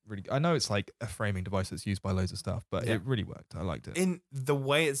was really, really good. I know it's like a framing device that's used by loads of stuff, but it really worked. I liked it. In the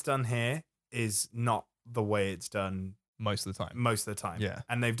way it's done here is not the way it's done most of the time. Yeah.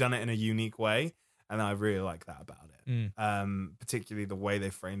 And they've done it in a unique way. And I really like that about it. Particularly the way they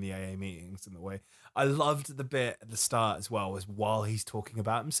frame the AA meetings and the way I loved the bit at the start as well was while he's talking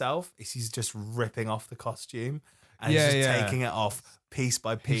about himself, he's just ripping off the costume and he's just taking it off piece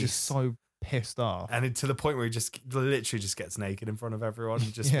by piece. He's just so pissed off. And to the point where he just literally just gets naked in front of everyone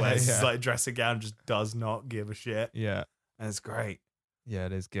and just wears his like dressing gown, just does not give a shit. Yeah. And it's great. Yeah,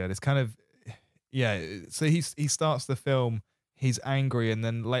 it is good. It's kind of, so he starts the film, he's angry, and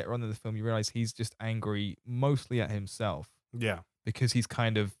then later on in the film you realize he's just angry mostly at himself. Yeah. Because he's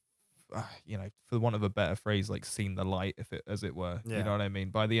kind of, for want of a better phrase, like seen the light, as it were. Yeah. You know what I mean?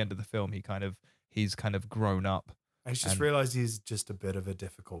 By the end of the film, he's kind of grown up. I just realized he's just a bit of a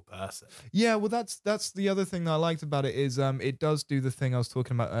difficult person. Yeah, well, that's the other thing that I liked about it is it does do the thing I was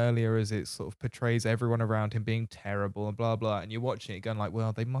talking about earlier, is it sort of portrays everyone around him being terrible and blah blah, and you're watching it going like,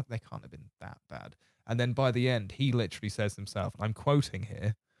 well, they can't have been that bad. And then by the end, he literally says himself, and I'm quoting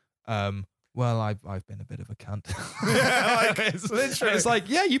here, well, I've been a bit of a cunt. It's like,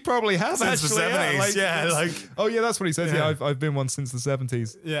 yeah, you probably have since actually. The 70s. Oh yeah, that's what he says. Yeah, I've been one since the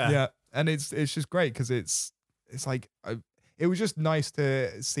 70s. Yeah. And it's just great because it's like it was just nice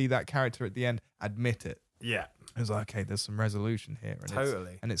to see that character at the end admit it. Yeah. It was like, okay, there's some resolution here. And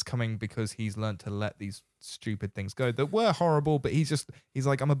totally. It's coming because he's learned to let these stupid things go that were horrible, but he's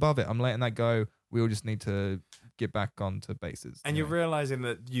like, I'm above it. I'm letting that go. We all just need to get back onto bases. And you're realizing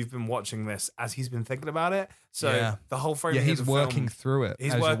that you've been watching this as he's been thinking about it. So the whole frame of he's working through it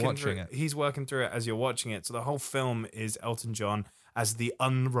as you're watching it. He's working through it as you're watching it. So the whole film is Elton John as the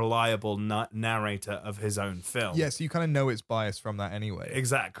unreliable narrator of his own film. Yes, you kind of know it's biased from that anyway.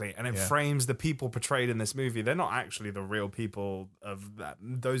 Exactly. And it frames the people portrayed in this movie. They're not actually the real people of that.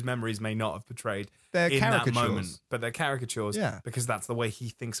 Those memories may not have portrayed they're in caricatures. that moment, but they're caricatures Yeah. because that's the way he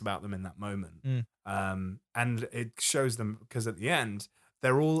thinks about them in that moment. And it shows them because at the end,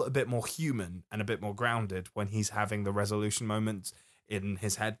 they're all a bit more human and a bit more grounded when he's having the resolution moments in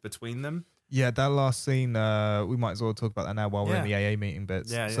his head between them. Yeah, that last scene, we might as well talk about that now while we're in the AA meeting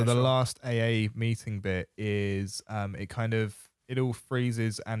bits. So the last AA meeting bit is it all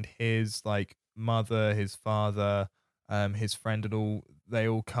freezes and his like mother, his father, his friend, and all, they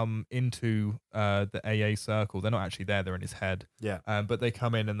all come into the AA circle. They're not actually there; they're in his head. Yeah. But they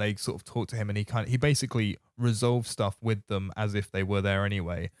come in and they sort of talk to him, and he basically resolves stuff with them as if they were there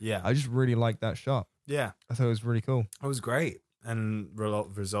anyway. Yeah. I just really liked that shot. Yeah. I thought it was really cool. It was great. And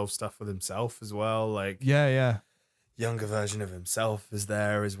resolve stuff with himself as well. Like, Yeah. younger version of himself is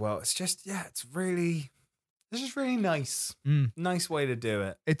there as well. It's just, it's just really nice. Nice way to do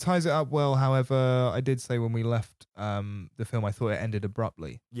it. It ties it up well. However, I did say when we left the film, I thought it ended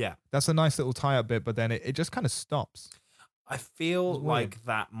abruptly. Yeah. That's a nice little tie-up bit, but then it just kind of stops. I feel like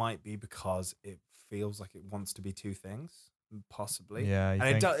that might be because it feels like it wants to be two things, possibly. Yeah,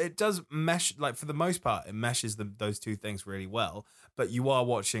 and it does mesh, like, for the most part, it meshes those two things really well. But you are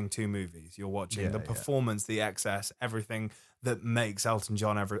watching two movies. You're watching the performance, the excess, everything that makes Elton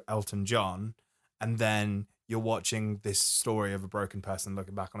John, and then you're watching this story of a broken person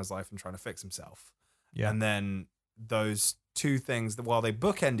looking back on his life and trying to fix himself. Yeah. And then those two things, while they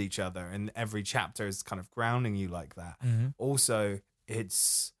bookend each other and every chapter is kind of grounding you like that, also it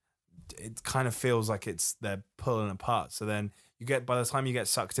kind of feels like they're pulling apart. So then by the time you get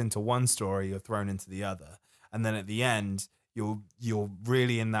sucked into one story, you're thrown into the other. And then at the end, you're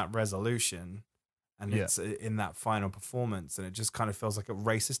really in that resolution. And it's in that final performance, and it just kind of feels like it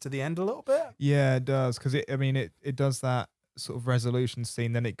races to the end a little bit. Yeah, it does, because it does that sort of resolution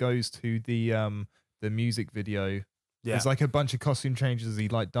scene. Then it goes to the music video. Yeah, there's like a bunch of costume changes as he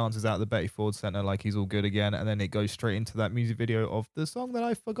like dances out of the Betty Ford Center like he's all good again, and then it goes straight into that music video of the song that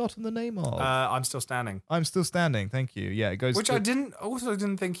I've forgotten the name of. I'm Still Standing. I'm Still Standing. Thank you. Yeah, it goes. Which I didn't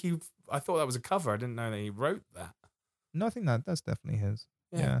think I thought that was a cover. I didn't know that he wrote that. No, I think that's definitely his.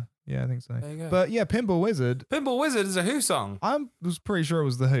 Yeah, I think so. There you go. But yeah, Pinball Wizard. Pinball Wizard is a Who song. I was pretty sure it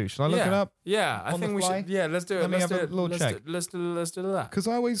was the Who. Should I look it up? Yeah, I think we should. Yeah, let's do it. Let's do a little check. Let's do that. Because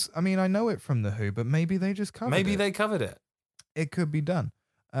I know it from the Who, but maybe they just covered it. Maybe they covered it. It could be done.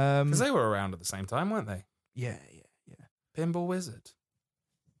 Because they were around at the same time, weren't they? Yeah. Pinball Wizard.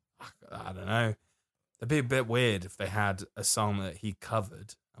 I don't know. It'd be a bit weird if they had a song that he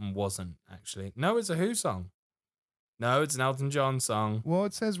covered and wasn't actually. No, it's a Who song. No, it's an Elton John song. Well,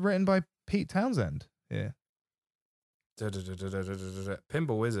 it says written by Pete Townsend here.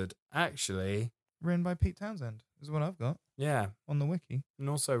 Pinball Wizard, actually. Written by Pete Townsend is what I've got. Yeah. On the wiki. And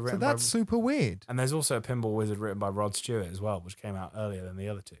also written that's super weird. And there's also a Pinball Wizard written by Rod Stewart as well, which came out earlier than the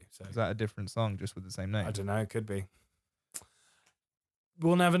other two. So is that a different song just with the same name? I don't know. It could be.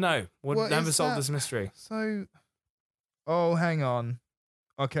 We'll never know. We'll never solve this mystery. So, hang on.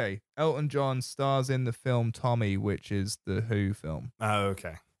 Okay, Elton John stars in the film Tommy, which is the Who film. Oh,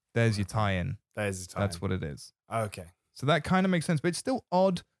 okay. There's your tie-in. That's what it is. Okay. So that kind of makes sense, but it's still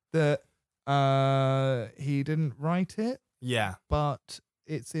odd that he didn't write it. Yeah. But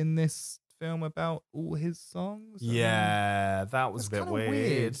it's in this film about all his songs. Yeah, that was a bit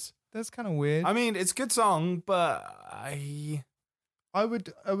weird. That's kind of weird. I mean, it's a good song, but I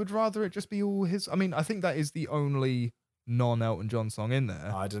would rather it just be all his. I mean, I think that is the only non-Elton John song in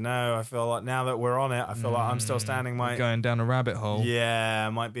there. I don't know. I feel like now that we're on it, I feel like I'm Still Standing might... Going down a rabbit hole. Yeah,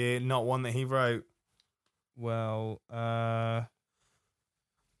 might be not one that he wrote. Well, let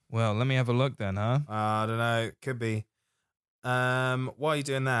me have a look then, huh? I don't know. Could be. While you're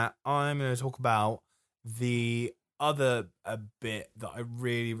doing that, I'm going to talk about the other bit that I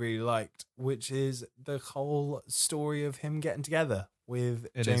really, really liked, which is the whole story of him getting together with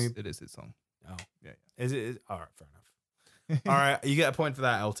Jamie. It is his song. Oh, yeah. Is it? All right, fair enough. All right, you get a point for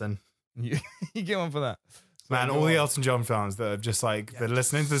that, Elton. You get one for that. So man, all the Elton John fans that are just like, they're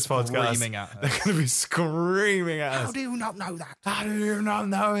listening to this podcast, they're going to be screaming at us. How do you not know that? How do you not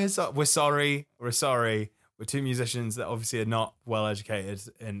know it? We're sorry. We're sorry. We're two musicians that obviously are not well educated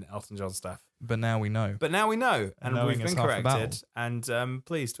in Elton John stuff. But now we know. And we've been corrected. And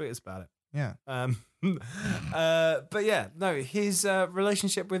please tweet us about it. Yeah. But yeah, no, his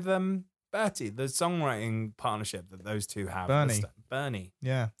relationship with Bertie, the songwriting partnership that those two have. Bernie.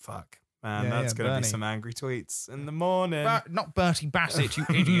 Yeah. Fuck. Man, that's going to be some angry tweets in the morning. Not Bertie Bassett, you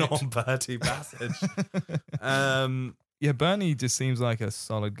idiot. Not Bertie Bassett. Yeah, Bernie just seems like a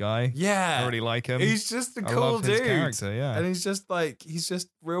solid guy. Yeah. I really like him. He's just a cool dude. His character, yeah. And he's just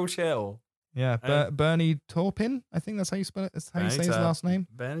real chill. Yeah, Bernie Taupin, I think that's how you spell it. That's how you say his last name.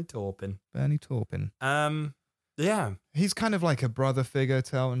 Bernie Taupin. Yeah. He's kind of like a brother figure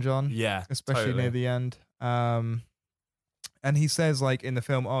to Elton John. Yeah. Especially near the end. And he says, like, in the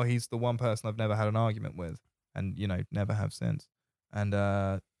film, he's the one person I've never had an argument with. And, never have since. And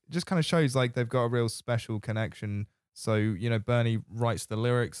just kind of shows, like, they've got a real special connection. So, Bernie writes the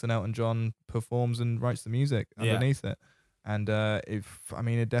lyrics and Elton John performs and writes the music underneath it. And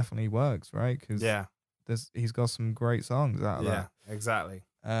it definitely works, right? Because he's got some great songs out of that. Yeah, exactly.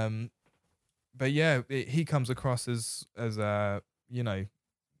 But yeah, he comes across as Elton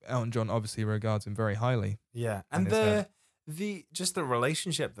John obviously regards him very highly. Yeah, and just the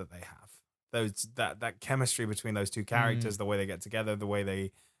relationship that they have, that chemistry between those two characters, the way they get together, the way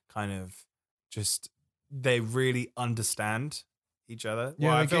they kind of they really understand each other. Yeah,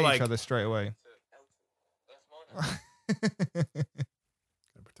 well, they I feel get like each other straight away. gonna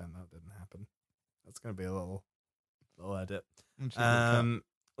pretend that didn't happen. That's gonna be a little edit.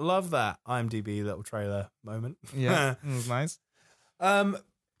 Love that IMDb little trailer moment. Yeah, it was nice. But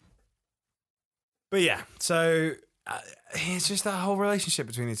yeah, so it's just that whole relationship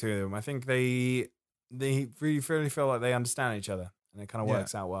between the two of them. I think they really feel like they understand each other, and it kind of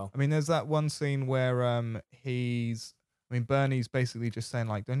works out well. I mean, there's that one scene where Bernie's basically just saying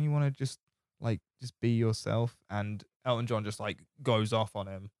like, "Don't you want to just be yourself?" And Elton John just like goes off on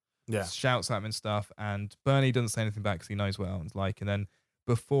him, shouts at him and stuff, and Bernie doesn't say anything back because he knows what Elton's like. And then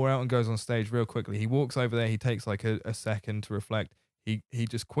before Elton goes on stage, real quickly, he walks over there. He takes like a second to reflect. He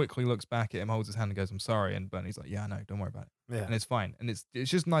just quickly looks back at him, holds his hand, and goes, "I'm sorry." And Bernie's like, "Yeah, I know. Don't worry about it." Yeah. And it's fine. And it's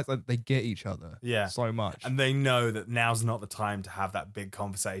just nice that they get each other. So much. And they know that now's not the time to have that big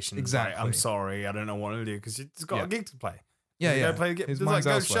conversation. Exactly. Like, I'm sorry, I don't know what to do because you've got a gig to play. Yeah. Go play. It's like,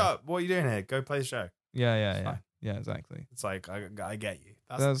 go shut up. What are you doing here? Go play the show. Yeah. Yeah, exactly. It's like I get you.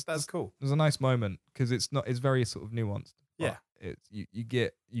 That's cool. There's a nice moment because it's very sort of nuanced. Yeah. It's you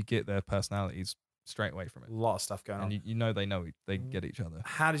get their personalities straight away from it. A lot of stuff going on. And they get each other.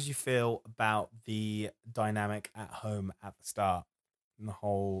 How did you feel about the dynamic at home at the start? And the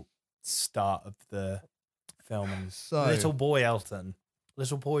whole start of the film. And little boy Elton.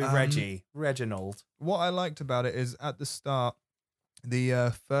 Little boy Reginald. What I liked about it is at the start,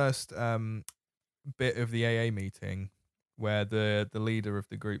 the first bit of the AA meeting where the leader of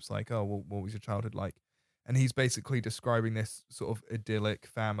the group's like, "Oh, well, what was your childhood like?" And he's basically describing this sort of idyllic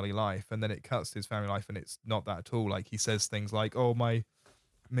family life, and then it cuts to his family life, and it's not that at all. Like he says things like, "Oh, me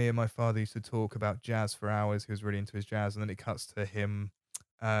and my father used to talk about jazz for hours. He was really into his jazz." And then it cuts to him,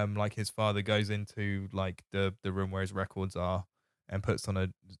 like his father goes into like the room where his records are and puts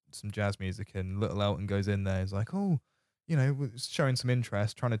on some jazz music, and little Elton goes in there. He's like, "Oh, showing some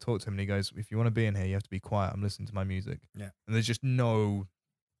interest, trying to talk to him." And he goes, "If you want to be in here, you have to be quiet. I'm listening to my music." Yeah. And there's just no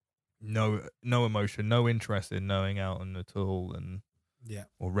emotion, no interest in knowing Elton at all, and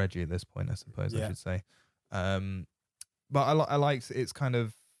or Reggie at this point, I suppose I should say. But I liked it's kind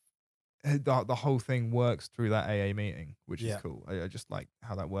of the whole thing works through that AA meeting, which is cool. I just like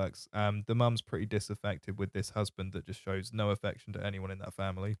how that works. The mum's pretty disaffected with this husband that just shows no affection to anyone in that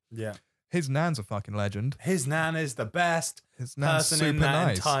family. Yeah. His nan's a fucking legend. His nan is the best His nan's person super in that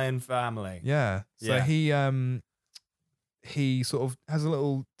nice. entire family. Yeah. So he sort of has a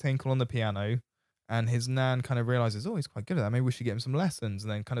little tinkle on the piano, and his nan kind of realizes, "Oh, he's quite good at that. Maybe we should get him some lessons."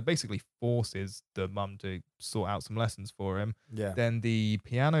 And then kind of basically forces the mum to sort out some lessons for him. Yeah. Then the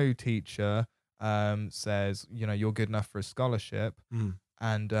piano teacher says, "You're good enough for a scholarship."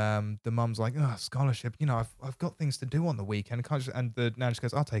 And the mum's like, "Oh, scholarship. I've got things to do on the weekend." And the nan just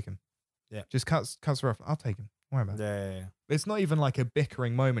goes, "I'll take him." Yeah. Just cuts her off. "I'll take him. Don't worry about it." Yeah. It's not even like a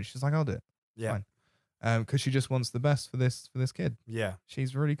bickering moment. She's like, "I'll do it." Yeah. Fine. Because she just wants the best for this kid. Yeah,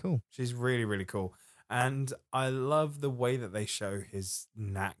 she's really cool. She's really, really cool, and I love the way that they show his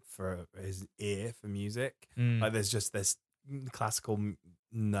knack for his ear for music. Like there's just this classical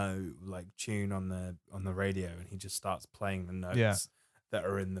tune on the radio, and he just starts playing the notes that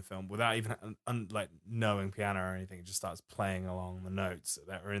are in the film without even knowing piano or anything. He just starts playing along the notes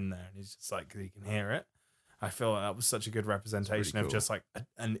that are in there, and he's just like, 'cause he can hear it. I feel like that was such a good representation of just like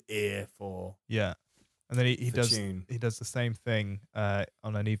an ear for And then he does the same thing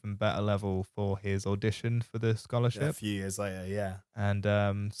on an even better level for his audition for the scholarship a few years later.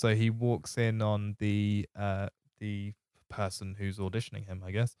 And so he walks in on the person who's auditioning him,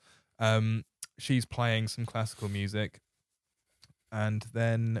 I guess. She's playing some classical music, and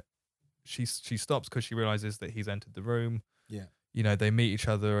then she stops because she realizes that he's entered the room. They meet each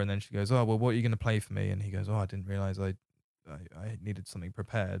other, and then she goes, "Oh, well, what are you going to play for me?" And he goes, "Oh, I didn't realize I needed something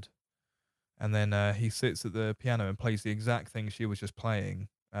prepared." And then he sits at the piano and plays the exact thing she was just playing,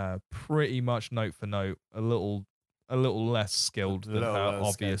 pretty much note for note, a little less skilled than her,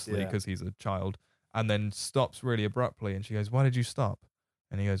 obviously, because he's a child, and then stops really abruptly. And she goes, "Why did you stop?"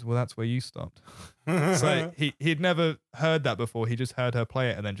 And he goes, "Well, that's where you stopped." So he'd never heard that before. He just heard her play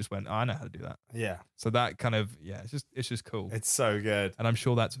it and then just went, "Oh, I know how to do that." Yeah. So that kind of, it's just cool. It's so good. And I'm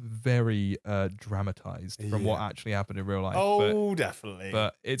sure that's very dramatized from what actually happened in real life. Oh, definitely.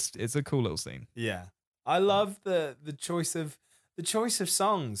 But it's a cool little scene. Yeah. I love the choice of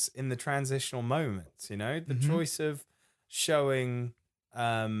songs in the transitional moments. You know, the choice of showing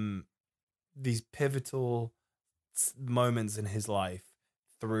these pivotal moments in his life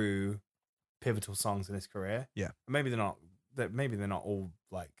through pivotal songs in his career. Yeah, maybe they're not all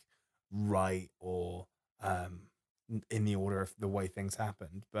like right or in the order of the way things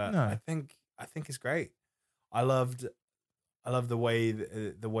happened, but No. I think it's great. I love the way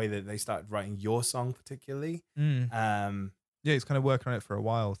that they started writing Your Song particularly. Yeah, he's kind of working on it for a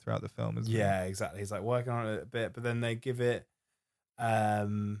while throughout the film, isn't he? Yeah, exactly. He's like working on it a bit, but then they give it.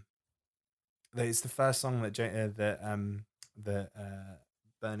 It's the first song that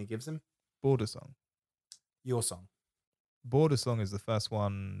Bernie gives him. Border Song. Your Song. Border Song is the first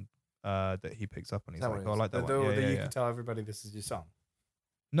one that he picks up on. He's like, "Oh, I like that one." You can tell everybody this is your song.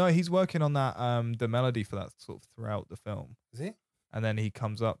 No, he's working on that the melody for that sort of throughout the film. Is he? And then he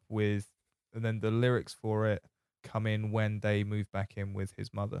comes up with, and then the lyrics for it come in when they move back in with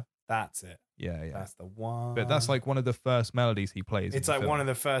his mother. That's it. Yeah. That's the one. But that's like one of the first melodies he plays. It's like one of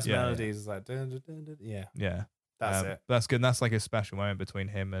the first melodies. It's like, yeah. Yeah. That's it. That's good. And that's like a special moment between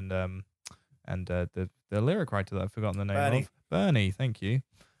him and the lyric writer that I've forgotten the name of. Bernie, thank you.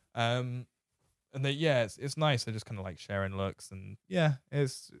 And it's nice. They're just kind of like sharing looks, and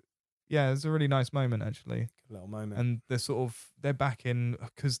it's a really nice moment actually. Good little moment. And they're back in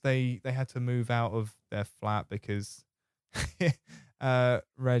because they had to move out of their flat because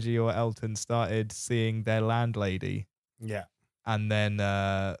Reggie or Elton started seeing their landlady. Yeah. And then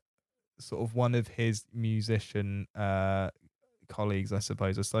sort of one of his musician colleagues, I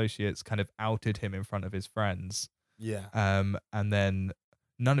suppose, associates, kind of outed him in front of his friends. Yeah. And then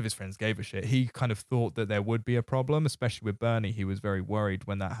none of his friends gave a shit. He kind of thought that there would be a problem, especially with Bernie. He was very worried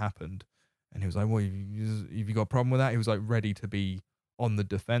when that happened. And he was like, well, have you got a problem with that? He was like ready to be on the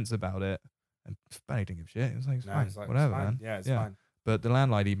defense about it. And Bernie didn't give a shit. He was like, it's fine, like, whatever, it's fine. man. Yeah, it's fine. But the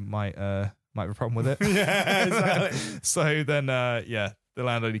landlady might have a problem with it. Yeah, exactly. So then, the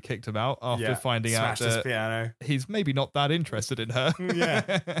landlady kicked him out after finding out his that piano. he's maybe not that interested in her.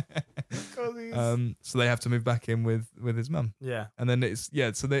 Yeah. So they have to move back in with his mum. Yeah. And then it's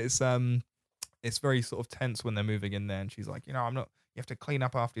very sort of tense when they're moving in there, and she's like, I'm not. You have to clean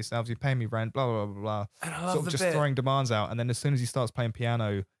up after yourselves. You pay me rent. Blah blah blah blah. And I love sort of just throwing demands out, and then as soon as he starts playing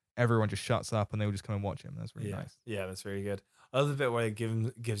piano, everyone just shuts up, and they will just come and watch him. That's really nice. Yeah, that's really good. I love the bit where he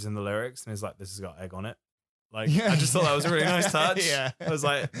gives him the lyrics, and he's like, "This has got egg on it." Like, I just thought that was a really nice touch. Yeah. I was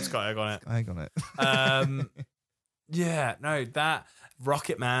like, "It's got egg on it." It's got egg on it. Yeah, no, that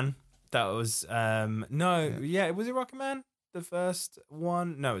Rocketman. That was was it Rocketman? The first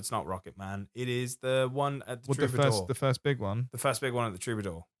one? No, it's not Rocketman. It is the one at the Troubadour. The first big one. The first big one at the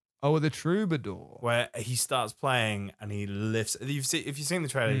Troubadour. Oh, the Troubadour. Where he starts playing and he lifts. If you've seen the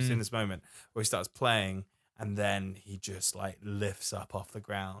trailer, you've seen this moment where he starts playing and then he just like lifts up off the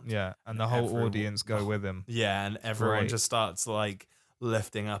ground. Yeah, and the whole audience go with him. Yeah, and everyone just starts like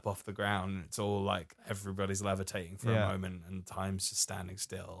lifting up off the ground. It's all like everybody's levitating for a moment and time's just standing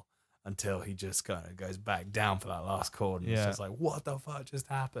still until he just kind of goes back down for that last chord. And it's just like, what the fuck just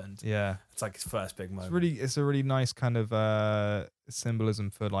happened? Yeah. It's like his first big moment. It's a really nice kind of symbolism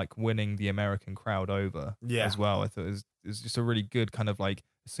for like winning the American crowd over as well. I thought it was just a really good kind of like,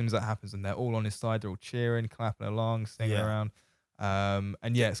 as soon as that happens and they're all on his side, they're all cheering, clapping along, singing around.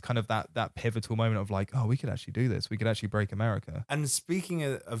 It's kind of that pivotal moment of like, oh, we could actually do this. We could actually break America. And speaking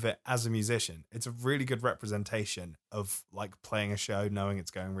of it as a musician, it's a really good representation of like playing a show, knowing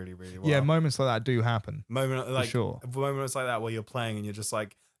it's going really, really well. Yeah, moments like that do happen. Moments like that where you're playing and you're just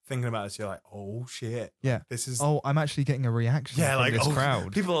like thinking about it. So you're like, oh shit. Yeah. This is. Oh, I'm actually getting a reaction from this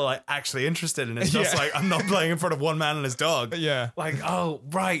crowd. People are like actually interested in it. It's just like, I'm not playing in front of one man and his dog. Yeah. Like, oh,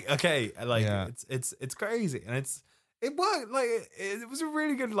 right. Okay. Like it's crazy. And it worked. Like it was a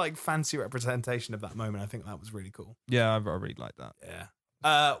really good, like fancy representation of that moment. I think that was really cool. Yeah, I really like that.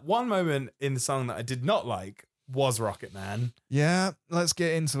 Yeah. One moment in the song that I did not like was Rocketman. Yeah, let's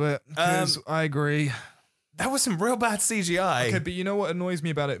get into it. Because I agree. That was some real bad CGI. Okay, but you know what annoys me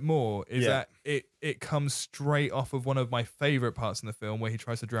about it more is that it comes straight off of one of my favorite parts in the film where he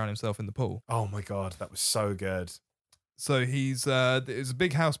tries to drown himself in the pool. Oh my God, that was so good. So there's a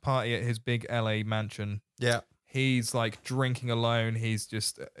big house party at his big LA mansion. Yeah. He's like drinking alone. He's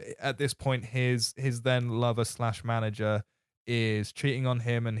just at this point his then lover / manager is cheating on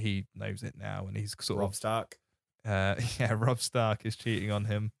him, and he knows it now. And he's sort Rob Stark. Rob Stark is cheating on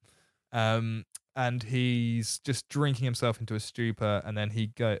him, and he's just drinking himself into a stupor. And then he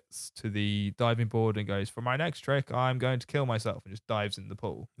gets to the diving board and goes, "For my next trick, I'm going to kill myself," and just dives in the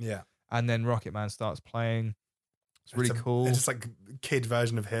pool. Yeah. And then Rocketman starts playing. It's really cool. It's just like a kid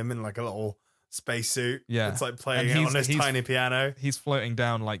version of him in like a little spacesuit. Yeah. It's like playing it on this tiny piano. He's floating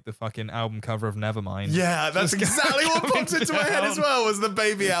down like the fucking album cover of Nevermind. Yeah, that's exactly what popped into my head as well, was the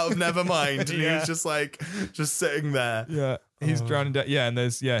baby out of Nevermind. And he was just like, just sitting there. Yeah. He's drowning down. Yeah,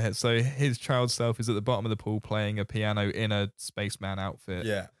 and so his child self is at the bottom of the pool playing a piano in a spaceman outfit.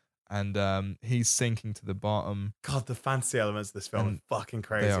 Yeah. And he's sinking to the bottom. God, the fantasy elements of this film are fucking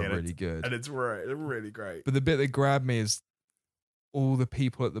crazy. They are really good. And it's really great. But the bit that grabbed me is all the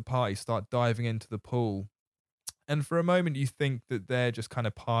people at the party start diving into the pool. And for a moment, you think that they're just kind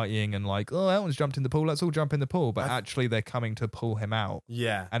of partying and like, oh, Elton's jumped in the pool. Let's all jump in the pool. But actually, they're coming to pull him out.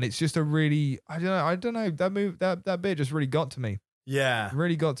 Yeah. And it's just a really, I don't know. That bit just really got to me. Yeah. It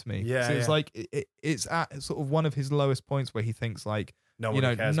really got to me. Yeah. So it's like, it's at sort of one of his lowest points where he thinks like, no one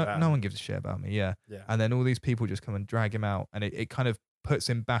cares about no him. one gives a shit about me. Yeah. Yeah. And then all these people just come and drag him out. And it kind of puts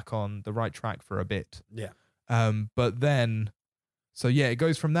him back on the right track for a bit. Yeah. But then, so yeah, it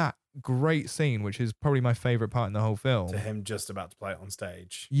goes from that great scene, which is probably my favorite part in the whole film, to him just about to play it on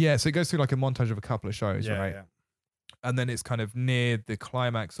stage. Yeah, so it goes through like a montage of a couple of shows, right? Yeah. And then it's kind of near the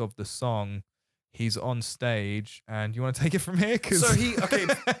climax of the song. He's on stage, and you want to take it from here? So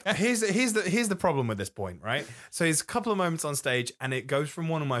here's the problem with this point, right? So he's a couple of moments on stage, and it goes from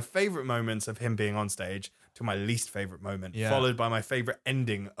one of my favorite moments of him being on stage to my least favorite moment, followed by my favorite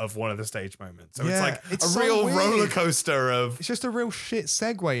ending of one of the stage moments. So it's a real roller coaster of... It's just a real shit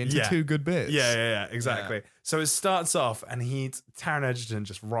segue into two good bits. Yeah, exactly. Yeah. So it starts off, and Taron Egerton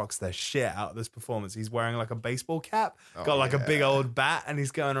just rocks the shit out of this performance. He's wearing like a baseball cap, got like a big old bat, and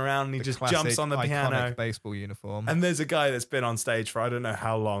he's going around and he just jumps on the piano. Iconic baseball uniform. And there's a guy that's been on stage for I don't know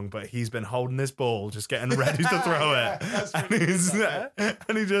how long, but he's been holding this ball, just getting ready to throw it.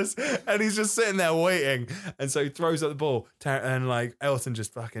 And he's just sitting there waiting. And so he throws up the ball, and like Elton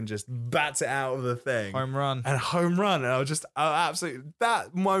just bats it out of the thing. Home run. And I absolutely,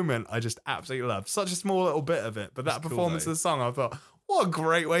 that moment I just absolutely loved. Such a small little bit of it, but that performance of the song, I thought, what a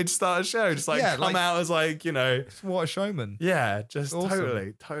great way to start a show. Just come out as like, you know, what a showman. Yeah, just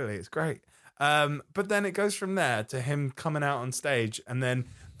awesome. Totally. It's great. But then it goes from there to him coming out on stage, and then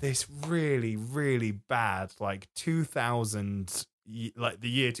this really, really bad, like 2000, like the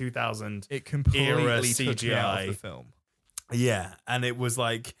year 2000 it completely era took me out of CGI the film. Yeah, and it was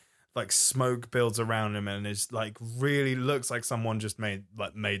like smoke builds around him, and it's like really looks like someone just made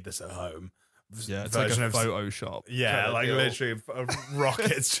this at home. Yeah, it's like a Photoshop. Yeah, like literally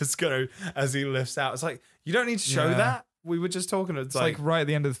rockets just go as he lifts out. It's like, you don't need to show that. We were just talking. It's like right at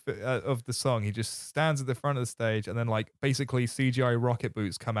the end of the song, he just stands at the front of the stage, and then like basically CGI rocket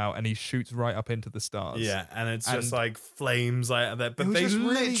boots come out, and he shoots right up into the stars. Yeah, and it's just like flames like that, but they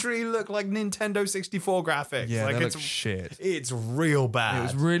literally look like Nintendo 64 graphics. Yeah, like it's shit. It's real bad. It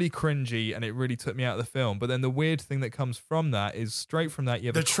was really cringy, and it really took me out of the film. But then the weird thing that comes from that is straight from that you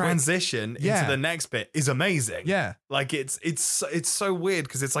have the transition into the next bit is amazing. Yeah, like it's so weird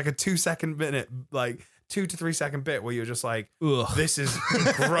because it's like a 2 minute like 2 to 3 second bit where you're just like, ugh, this is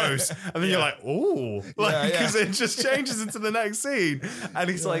gross. And then you're like, ooh, because it just changes into the next scene. And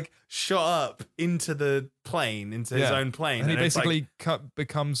he's like shot up into the plane, into his own plane. And he basically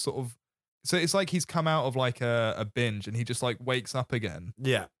becomes sort of, so it's like he's come out of like a binge, and he just like wakes up again.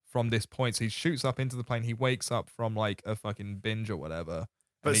 Yeah. From this point. So he shoots up into the plane. He wakes up from like a fucking binge or whatever.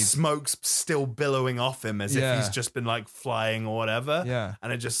 But smoke's still billowing off him as if he's just been like flying or whatever. Yeah.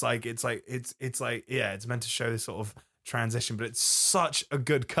 And it just like, it's meant to show this sort of transition, but it's such a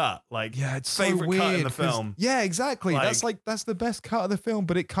good cut. Like, it's favorite so weird cut in the film. Yeah, exactly. That's the best cut of the film,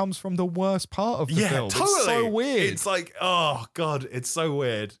 but it comes from the worst part of the film. Totally. It's so weird. It's like, oh God, it's so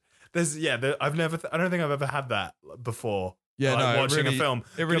weird. I don't think I've ever had that before. Yeah, like watching a film,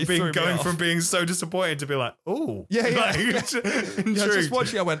 it really going from being so disappointed to be like, oh, just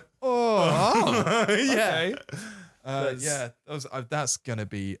watching, I went, oh, yeah, that's gonna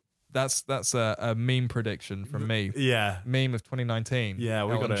be that's a meme prediction from me. Yeah, meme of 2019. Yeah,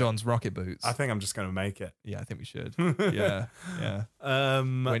 we got John's rocket boots. I think I'm just gonna make it. Yeah, I think we should. Yeah.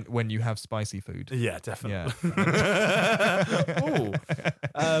 When you have spicy food. Yeah, definitely.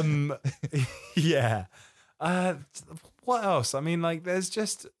 Yeah. Yeah. What else? I mean, like, there's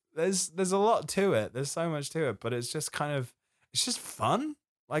a lot to it. There's so much to it, but it's just fun.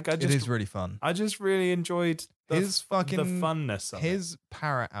 Like, it is really fun. I just really enjoyed the funness of his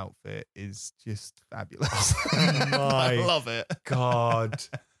parrot outfit is just fabulous. I love it. God.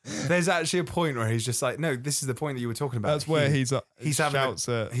 There's actually a point where he's just like, no, this is the point that you were talking about. That's where he shouts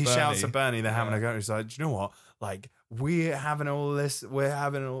at Bernie. They're having a go. He's like, do you know what? Like, we're having all this,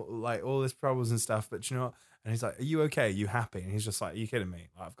 all this problems and stuff, but you know what? And he's like, "Are you okay? Are you happy?" And he's just like, "Are you kidding me?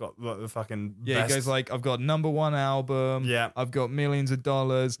 I've got the fucking Yeah, best." he goes like, I've got #1 album. Yeah. I've got millions of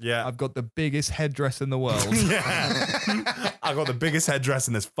dollars. Yeah. I've got the biggest headdress in the world. Yeah. I got the biggest headdress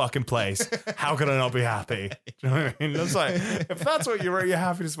in this fucking place. How could I not be happy? Do you know what I mean? It's like, if that's what you're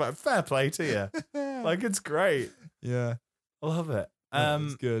happiness about, fair play to you. Like, it's great. Yeah. I love it.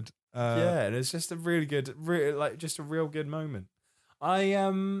 It's good. Yeah, and it's just a really good, just a real good moment. I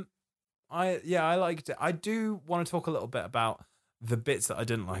liked it. I do want to talk a little bit about the bits that I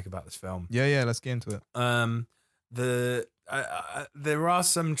didn't like about this film. Yeah, let's get into it. There are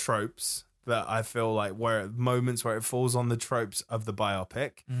some tropes that I feel like moments where it falls on the tropes of the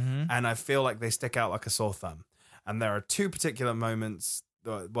biopic, and I feel like they stick out like a sore thumb. And there are two particular moments.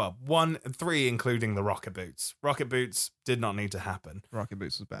 Well, 3, including the rocket boots. Rocket boots did not need to happen. Rocket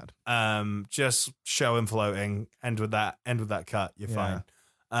boots was bad. Just show him floating. End with that cut. You're fine.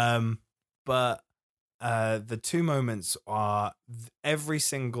 But the two moments are every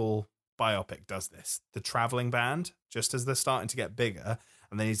single biopic does this. The traveling band, just as they're starting to get bigger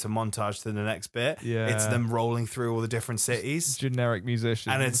and they need to montage to the next bit. Yeah. It's them rolling through all the different cities. Generic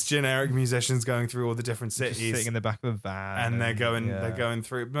musicians. And it's generic musicians going through all the different cities. Just sitting in the back of a van. And they're going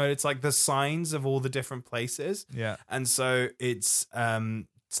through. But it's like the signs of all the different places. Yeah. And so it's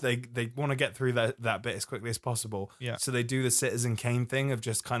so they want to get through that bit as quickly as possible. Yeah. So they do the Citizen Kane thing of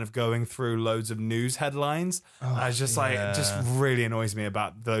just kind of going through loads of news headlines. I just it just really annoys me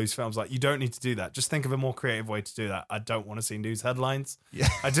about those films. Like, you don't need to do that. Just think of a more creative way to do that. I don't want to see news headlines. Yeah.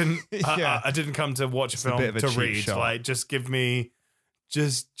 I didn't I didn't come to watch a film to read. Shot. Like, just give me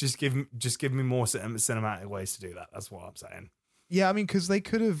more cinematic ways to do that. That's what I'm saying. Yeah, I mean, because they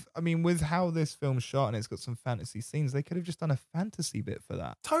could have, with how this film's shot and it's got some fantasy scenes, they could have just done a fantasy bit for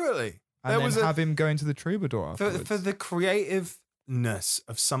that. Totally. And then have him go into the troubadour afterwards. For the creativeness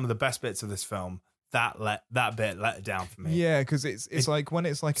of some of the best bits of this film, that bit let it down for me. Yeah, because it's like when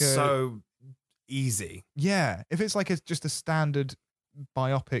it's like so easy. Yeah, if it's like just a standard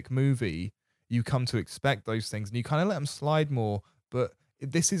biopic movie, you come to expect those things and you kind of let them slide more. But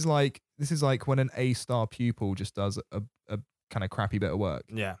this is like when an A-star pupil just does a kind of crappy bit of work.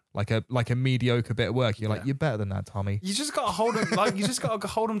 Yeah. Like a mediocre bit of work. You're like, you're better than that, Tommy. You just got to hold them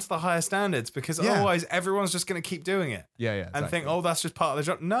to the higher standards, because otherwise everyone's just going to keep doing it. Yeah, exactly. And think, oh, that's just part of the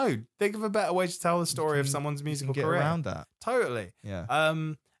job. No, think of a better way to tell the story of someone's musical career. Get around that. Totally. Yeah.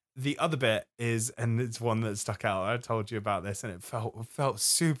 The other bit is, and it's one that stuck out. I told you about this, and it felt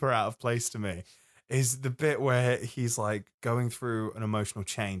super out of place to me. Is the bit where he's like going through an emotional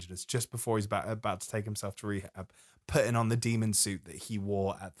change, and it's just before he's about to take himself to rehab, putting on the demon suit that he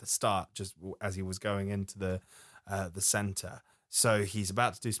wore at the start, just as he was going into the center. So he's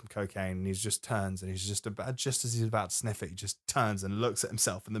about to do some cocaine, and he just turns, and he's just as he's about to sniff it, he just turns and looks at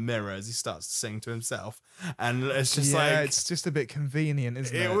himself in the mirror as he starts to sing to himself, and it's just it's just a bit convenient,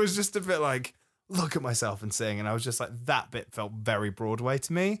 isn't it? It was just a bit like, look at myself and sing, and I was just like, that bit felt very Broadway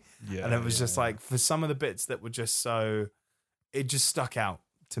to me. Yeah, and it was just like, for some of the bits that were just it just stuck out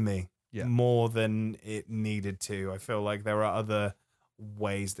to me more than it needed to. I feel like there are other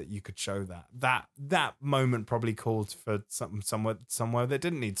ways that you could show that moment probably called for somewhere that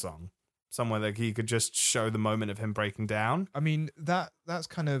didn't need song, somewhere that he could just show the moment of him breaking down. I mean, that's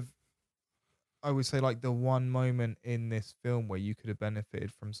kind of, I would say, like the one moment in this film where you could have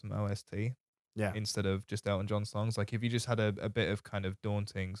benefited from some OST. Yeah. Instead of just Elton John songs. Like, if you just had a bit of kind of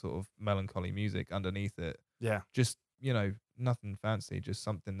daunting sort of melancholy music underneath it. Yeah. Just, nothing fancy, just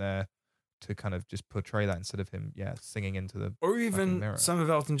something there to kind of just portray that instead of him, singing into the or even mirror. Some of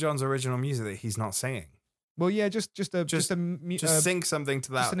Elton John's original music that he's not singing. Just sing something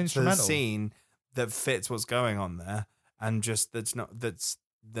to that, to the scene that fits what's going on there, and just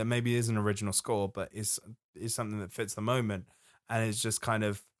that maybe is an original score, but is something that fits the moment, and it's just kind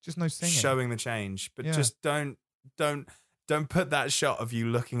of just no singing, showing the change. But just don't put that shot of you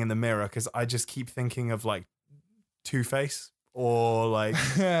looking in the mirror, because I just keep thinking of like Two-Face or like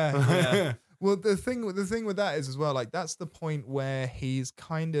yeah. Well, the thing with that is as well, like, that's the point where he's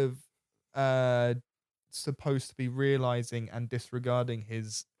kind of supposed to be realizing and disregarding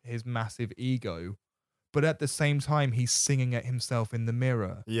his massive ego, but at the same time he's singing at himself in the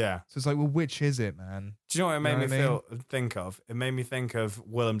mirror. Yeah. So it's like, well, which is it, man? Do you know what it made me think of? It made me think of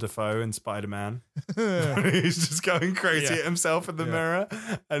Willem Dafoe in Spider-Man. He's just going crazy at himself in the mirror,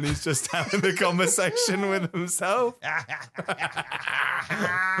 and he's just having the conversation with himself.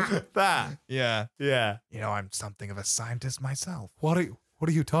 That. Yeah. Yeah. I'm something of a scientist myself. What are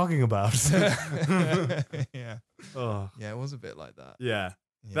you talking about? Yeah. Oh. Yeah, it was a bit like that. Yeah.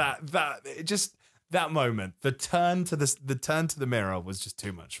 That it just, that moment, the turn to the mirror was just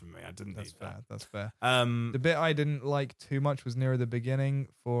too much for me. I didn't need that. That's fair. The bit I didn't like too much was near the beginning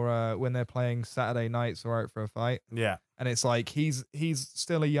for when they're playing Saturday Night's All Right for a Fight. Yeah. And it's like he's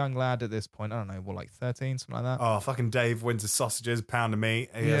still a young lad at this point. I don't know, like 13, something like that. Oh, fucking Dave wins his sausages, pound of meat.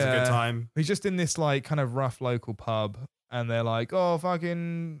 He has a good time. He's just in this like kind of rough local pub, and they're like, oh,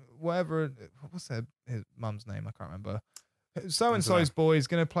 fucking whatever. What's his mum's name? I can't remember. So-and-so's boy's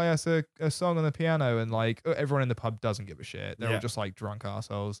going to play us a song on the piano, and like everyone in the pub doesn't give a shit. They're all just like drunk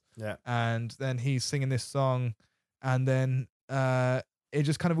assholes. Yeah. And then he's singing this song, and then it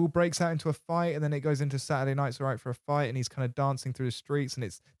just kind of all breaks out into a fight, and then it goes into Saturday Night's All Right for a Fight, and he's kind of dancing through the streets, and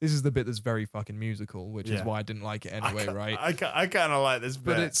this is the bit that's very fucking musical, which is why I didn't like it anyway, right? I kind of like this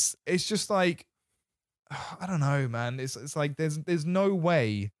bit. But it's just like, I don't know, man. It's like there's no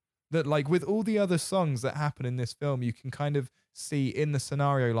way that, like, with all the other songs that happen in this film, you can kind of see in the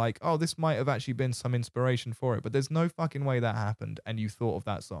scenario like, oh, this might have actually been some inspiration for it, but there's no fucking way that happened and you thought of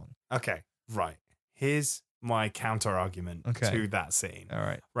that song. Okay, right. Here's my counter argument to that scene. All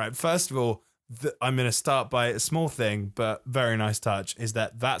right. Right. First of all, I'm going to start by a small thing, but very nice touch, is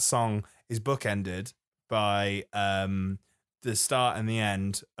that song is bookended by the start and the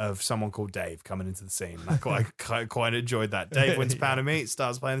end of someone called Dave coming into the scene. I quite enjoyed that. Dave wins a pound of meat,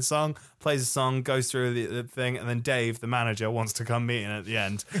 starts playing the song, plays the song, goes through the thing, and then Dave, the manager, wants to come meet him at the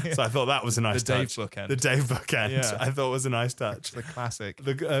end. So I thought that was a nice touch. Dave bookend. The Dave bookend. I thought was a nice touch. The classic.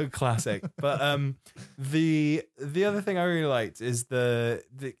 The classic. But the other thing I really liked is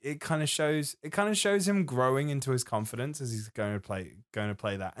it kind of shows him growing into his confidence as he's going to play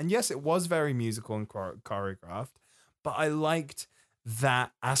that. And yes, it was very musical and choreographed. But I liked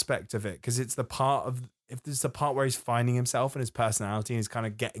that aspect of it because it's the part where he's finding himself and his personality, and he's kind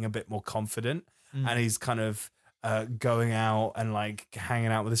of getting a bit more confident, and he's kind of going out and like hanging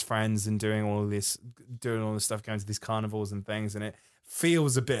out with his friends and doing all this stuff, going to these carnivals and things, and it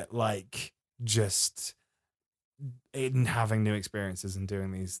feels a bit like just in having new experiences and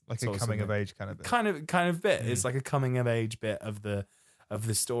doing these like a coming of age kind of bit. Kind of bit. It's like a coming of age bit of the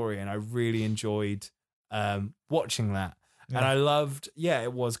story, and I really enjoyed watching that. And I loved,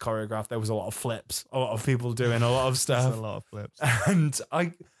 it was choreographed. There was a lot of flips, a lot of people doing a lot of stuff. A lot of flips. And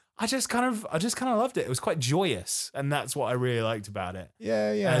I just kind of loved it. It was quite joyous, and that's what I really liked about it.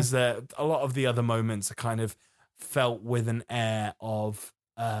 Yeah. As a lot of the other moments are kind of felt with an air of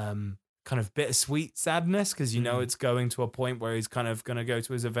kind of bittersweet sadness, because it's going to a point where he's kind of going to go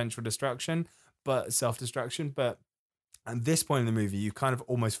to his eventual self-destruction. But at this point in the movie, you've kind of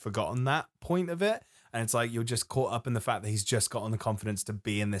almost forgotten that point of it. And it's like you're just caught up in the fact that he's just gotten the confidence to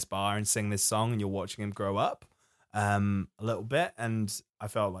be in this bar and sing this song, and you're watching him grow up a little bit. And I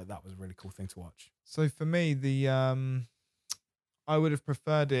felt like that was a really cool thing to watch. So for me, I would have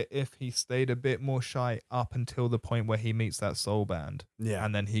preferred it if he stayed a bit more shy up until the point where he meets that soul band. Yeah.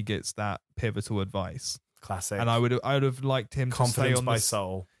 And then he gets that pivotal advice. Classic. And I would have liked him Confidence to stay on by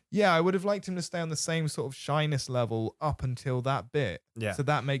soul. Yeah, I would have liked him to stay on the same sort of shyness level up until that bit. Yeah. So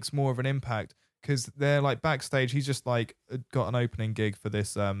that makes more of an impact. Because they're like backstage, he's just like got an opening gig for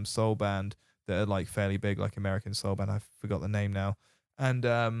this soul band that are like fairly big, like American soul band. I forgot the name now.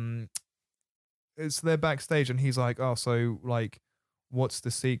 And it's they're backstage, and he's like, oh, so like, what's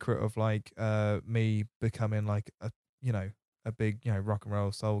the secret of like me becoming like a big rock and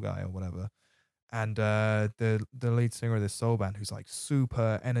roll soul guy or whatever? And the lead singer of this soul band, who's like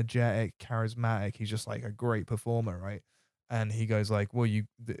super energetic, charismatic, he's just like a great performer, right? And he goes like, well, you've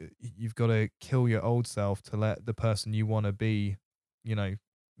got to kill your old self to let the person you want to be,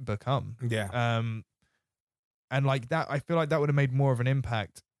 become. Yeah. And like that, I feel like that would have made more of an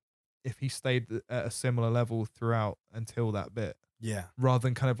impact if he stayed at a similar level throughout until that bit. Yeah. Rather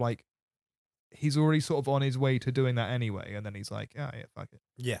than kind of like, he's already sort of on his way to doing that anyway. And then he's like, oh, yeah, fuck it.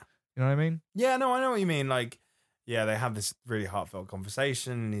 Yeah. You know what I mean? Yeah, no, I know what you mean. Like, yeah, they have this really heartfelt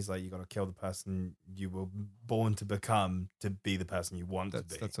conversation, and he's like, you got to kill the person you were born to become to be the person you want to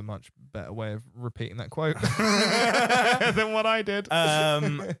be. That's a much better way of repeating that quote than what I did.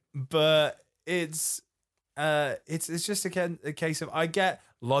 But it's just a case of, I get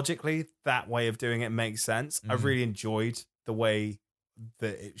logically that way of doing it makes sense. I really enjoyed the way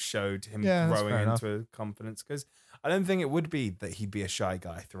that it showed him growing into confidence, because I don't think it would be that he'd be a shy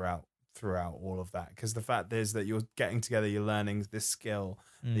guy throughout all of that, because the fact is that you're getting together, you're learning this skill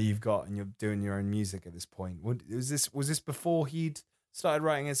that you've got, and you're doing your own music at this point. Was this before he'd started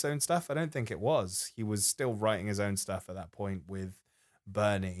writing his own stuff? I don't think it was. He was still writing his own stuff at that point with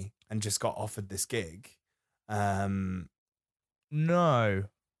Bernie, and just got offered this gig. No,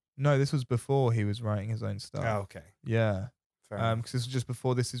 this was before he was writing his own stuff. Oh, okay. Yeah. Fair enough. Because this was just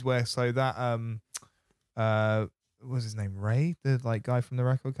before. This is where, so that what was his name? Ray, the like guy from the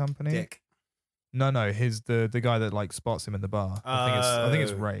record company. Dick. No, the guy that like spots him in the bar. I think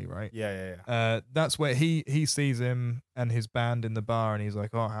it's Ray, right? Yeah. That's where he sees him and his band in the bar, and he's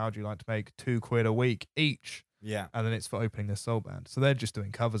like, "Oh, how do you like to make £2 a week each?" Yeah. And then it's for opening their soul band. So they're just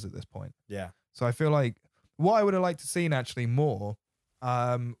doing covers at this point. Yeah. So I feel like what I would have liked to seen actually more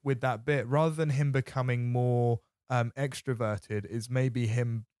with that bit, rather than him becoming more extroverted, is maybe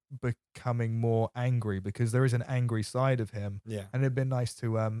him becoming more angry, because there is an angry side of him. Yeah. And it'd been nice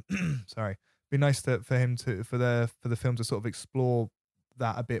to sorry, be nice for the film to sort of explore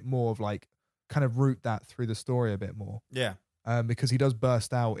that a bit more, of like kind of root that through the story a bit more. Yeah. Because he does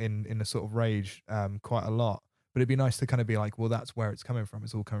burst out in a sort of rage quite a lot. But it'd be nice to kind of be like, well, that's where it's coming from.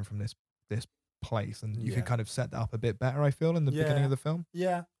 It's all coming from this place, and you could kind of set that up a bit better, I feel, in the beginning of the film.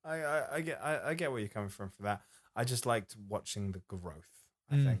 Yeah, I get where you're coming from for that. I just liked watching the growth,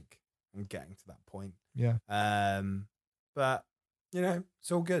 I think, and getting to that point. Yeah. But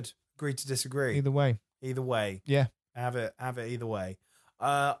it's all good. Agree to disagree. Either way. Yeah. Have it either way.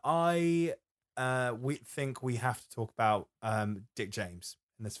 We think we have to talk about Dick James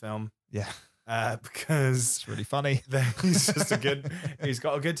in this film. Yeah. Because it's really funny. He's just he's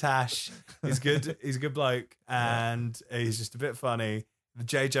got a good tash. He's a good bloke, and he's just a bit funny. The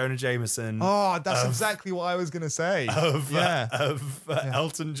J. Jonah Jameson. Oh, that's exactly what I was gonna say. Of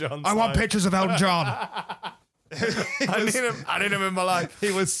Elton John. I want pictures of Elton John. I need him in my life.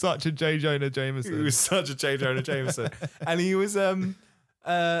 He was such a J. Jonah Jameson. And he was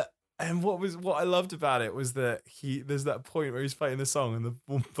and what I loved about it was that there's that point where he's playing the song, and the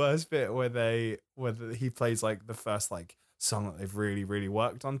first bit where he plays like the first like song that they've really, really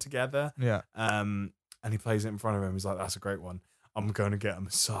worked on together. Yeah. And he plays it in front of him. He's like, "That's a great one. I'm going to get a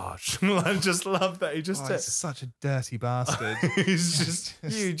massage." I just love that. He just he's such a dirty bastard. He's just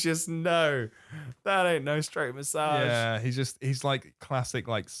you just know that ain't no straight massage. Yeah, he's like classic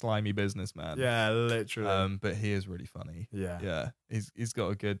like slimy businessman. Yeah, literally. But he is really funny. Yeah. He's got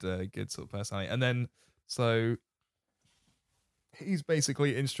a good sort of personality. And then so he's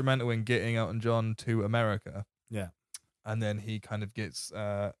basically instrumental in getting Elton John to America. Yeah. And then he kind of gets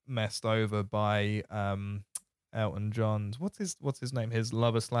messed over by Elton John's what's his name? His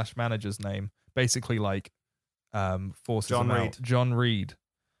lover / manager's name. Basically like forces John Reed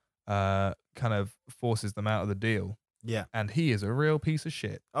kind of forces them out of the deal. Yeah. And he is a real piece of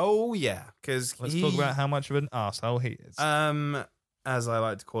shit. Oh yeah, because let's talk about how much of an arsehole he is. As I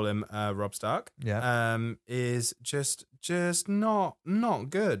like to call him, Rob Stark. Yeah. Is just not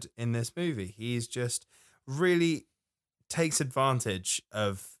good in this movie. He's just really takes advantage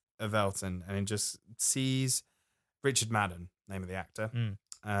of Elton, and just sees Richard Madden, name of the actor,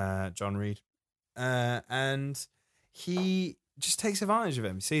 John Reed, and he just takes advantage of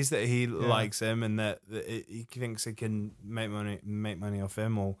him. Sees that he likes him, and that he thinks he can make money off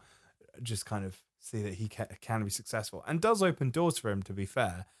him, or just kind of see that he can be successful, and does open doors for him, to be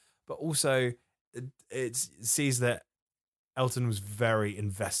fair. But also, it sees that Elton was very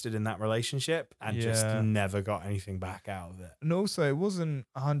invested in that relationship and just never got anything back out of it. And also, it wasn't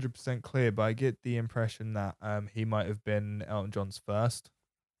 100% clear, but I get the impression that he might have been Elton John's first.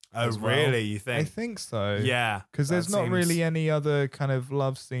 Oh, really? You think? I think so. Yeah. Because there's not really any other kind of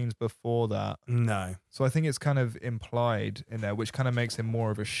love scenes before that. No. So I think it's kind of implied in there, which kind of makes him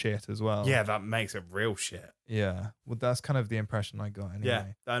more of a shit as well. Yeah, that makes it real shit. Yeah. Well, that's kind of the impression I got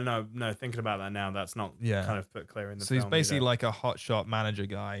anyway. Yeah. No, thinking about that now, that's not kind of put clear in the film. So he's basically like a hotshot manager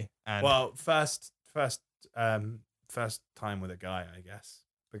guy. And well, first time with a guy, I guess,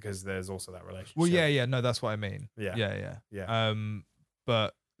 because there's also that relationship. Well, yeah. No, that's what I mean. Yeah.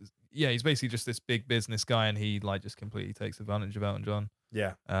 But yeah, he's basically just this big business guy, and he like just completely takes advantage of Elton John.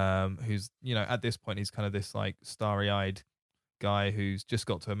 Yeah. Who's, at this point, he's kind of this like starry-eyed guy who's just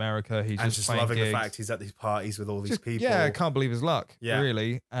got to America. He's just loving gigs. the fact he's at these parties with all these people. Yeah, I can't believe his luck. Yeah.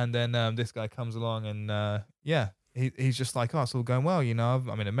 Really. And then this guy comes along, and he's just like, oh, it's all going well.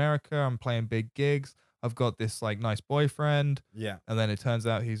 I'm in America. I'm playing big gigs. I've got this like nice boyfriend. Yeah. And then it turns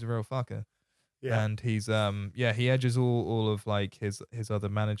out he's a real fucker. Yeah. And he's he edges all of like his other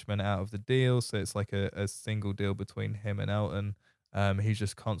management out of the deal, so it's like a single deal between him and Elton. He's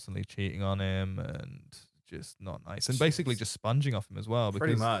just constantly cheating on him and just not nice, and basically just sponging off him as well, because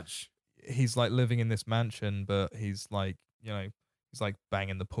pretty much he's like living in this mansion, but he's like he's like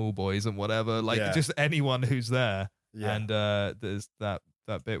banging the pool boys and whatever, like just anyone who's there. And there's that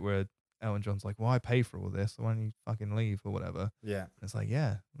bit where Elton John's like, well, I pay for all this, so why don't you fucking leave or whatever. Yeah. And it's like,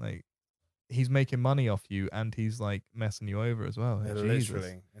 like he's making money off you, and he's like messing you over as well. Yeah,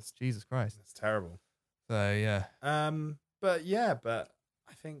 literally, it's Jesus Christ, it's terrible. So yeah. But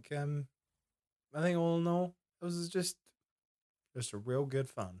I think all in all, it was just a real good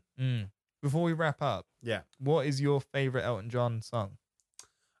fun. Before we wrap up, Yeah. what is your favorite Elton John song?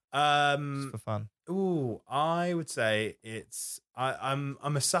 Just for fun. Ooh, I would say I'm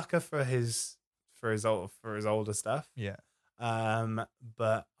a sucker for his older stuff. Yeah.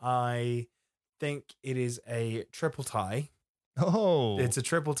 But I think it is a triple tie. Oh, It's a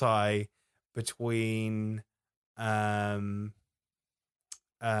triple tie between it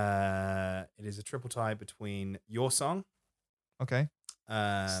is a triple tie between Your Song. Okay.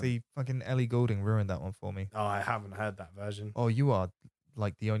 See, fucking Ellie Goulding ruined that one for me. Oh, I haven't heard that version. Oh, you are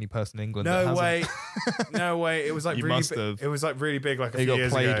like the only person in England. No that way. hasn't. No way. It was like You really must have. It was like really big like a It few got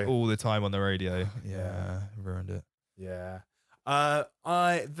years played ago. all the time on the radio. Yeah, ruined it. Yeah.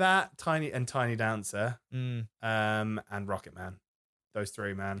 That Tiny Dancer, and Rocketman. Those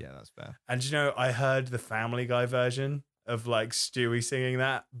three, man. Yeah, that's fair. And you know, I heard the Family Guy version of like Stewie singing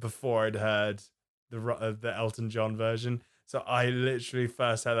that before I'd heard the Elton John version. So I literally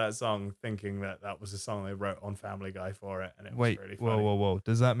first heard that song thinking that was a song they wrote on Family Guy for it, and it was really funny. Whoa.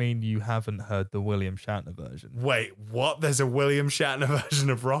 Does that mean you haven't heard the William Shatner version? Wait, what? There's a William Shatner version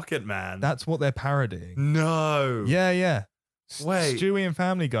of Rocketman? That's what they're parodying. No. Yeah. Wait. Stewie and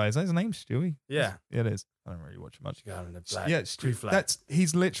Family Guy. Is that his name, Stewie? Yeah. It is. I don't really watch it much. Yeah,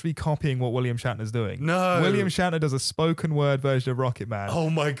 he's literally copying what William Shatner's doing. No. William Shatner does a spoken word version of Rocketman. Oh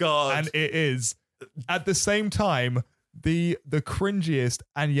my God. And it is, at the same time, the cringiest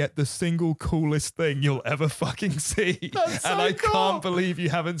and yet the single coolest thing you'll ever fucking see. That's so I cool. Can't believe you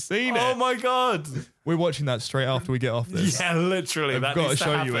haven't seen it. Oh my God. We're watching that straight after we get off this. Yeah, literally. I've got to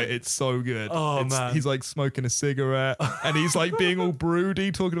show you it. It's so good. Oh, man. He's like smoking a cigarette and he's like being all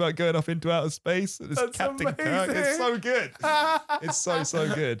broody, talking about going off into outer space. It's That's Captain amazing. Kirk. It's so good. It's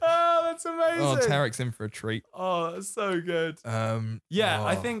so good. Oh, that's amazing. Oh, Tariq's in for a treat. Oh, that's so good. Yeah,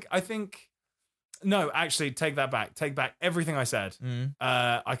 I think. No, actually, take that back. Take back everything I said.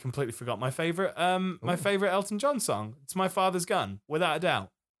 I completely forgot my favorite. My favorite Elton John song. It's "My Father's Gun," without a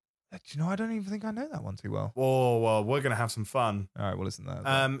doubt. Do you know? I don't even think I know that one too well. Oh well, we're gonna have some fun. All right, well, listen to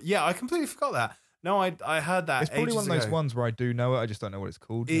that. Yeah, I completely forgot that. No, I heard that. It's probably one of those ago. ones where I do know it. I just don't know what it's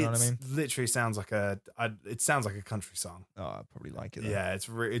called. You know what I mean? Literally sounds like it sounds like a country song. Oh, I probably like it. Then. Yeah, it's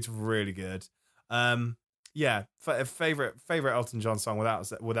really good. Yeah, favorite Elton John song without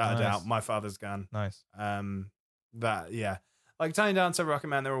a doubt. "My Father's Gun." Nice. Like Tiny Dancer,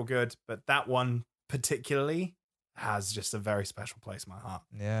 Rocketman, they're all good, but that one particularly has just a very special place in my heart.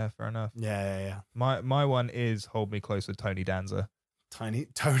 Yeah, fair enough. Yeah. My one is "Hold Me Closer," Tony Danza. Tony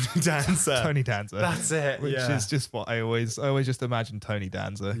Dancer. Tony Danza. That's it. Which is just what I always just imagine Tony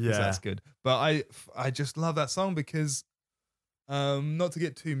Danza. Yeah, that's good. But I just love that song because. Not to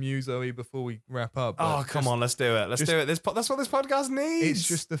get too muso-y before we wrap up. Oh, come on, let's do it. Let's do it. That's what this podcast needs. It's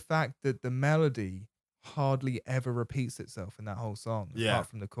just the fact that the melody hardly ever repeats itself in that whole song, apart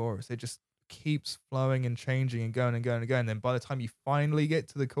from the chorus. It just keeps flowing and changing and going and going and going. And then by the time you finally get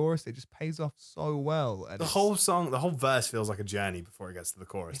to the chorus, it just pays off so well. And the whole song, the whole verse feels like a journey before it gets to the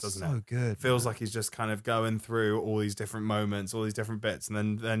chorus, doesn't it? So good. Feels like he's just kind of going through all these different moments, all these different bits,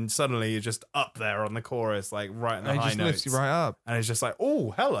 and then suddenly you're just up there on the chorus, like right in the high notes. And he just lifts you right up. And it's just like,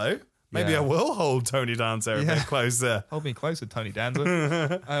 oh, hello. Maybe I will hold Tony Dancer a bit closer. Hold me closer, Tony Danza.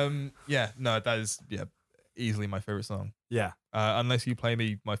 That is easily my favorite song. Yeah. Unless you play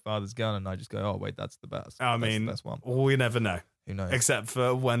me "My Father's Gun" and I just go, oh wait, that's the best. That's the best one. We never know. Who knows? Except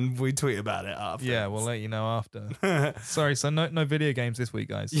for when we tweet about it after. Yeah, we'll let you know after. Sorry, so no video games this week,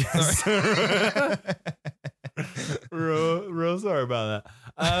 guys. Yes. real sorry about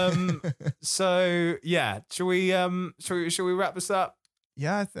that. So yeah, should we wrap this up?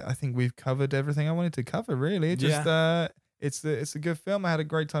 Yeah, I think we've covered everything I wanted to cover. Really, it's a good film. I had a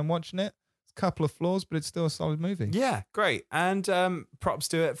great time watching it. It's a couple of flaws, but it's still a solid movie. Yeah, great. And props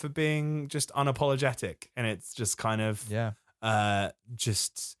to it for being just unapologetic, and it's just kind of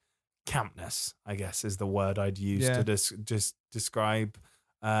just campness, I guess, is the word I'd use to just describe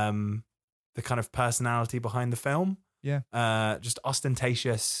the kind of personality behind the film. Yeah, just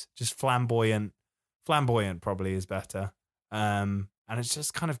ostentatious, just flamboyant. Flamboyant probably is better. And it's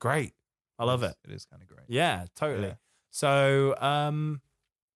just kind of great. I love it. It is kind of great. Yeah, totally. Yeah. So,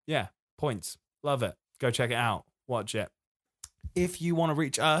 points. Love it. Go check it out. Watch it. If you want to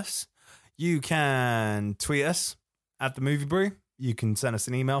reach us, you can tweet us at The Movie Brew. You can send us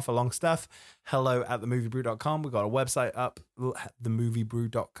an email for long stuff. hello@themoviebrew.com. We've got a website up,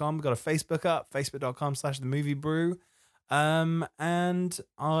 themoviebrew.com. We've got a Facebook up, facebook.com/themoviebrew. And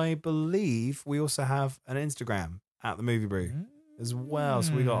I believe we also have an Instagram at The Movie Brew as well.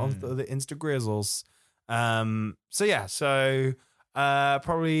 So we got the Insta Grizzles. So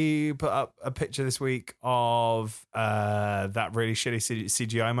Probably put up a picture this week of that really shitty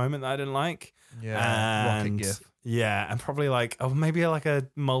CGI moment that I didn't like. Yeah, rocket gif. Yeah, and probably like maybe like a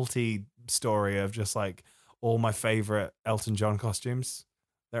multi-story of just like all my favorite Elton John costumes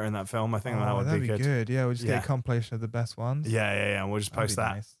that are in that film. I think that would that'd be good. Yeah, we'll just get a compilation of the best ones. Yeah, and we'll just post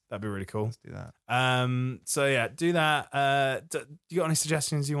that. Nice. That'd be really cool. Let's do that. So yeah, do that. You got any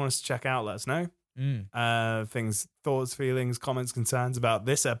suggestions you want us to check out? Let us know. Things, thoughts, feelings, comments, concerns about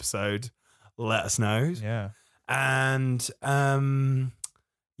this episode, let us know. Yeah. And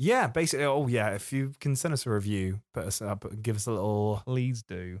basically, if you can send us a review, put us up, give us a little. Please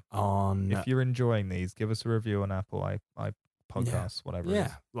do. On if you're enjoying these, give us a review on Apple podcasts, whatever.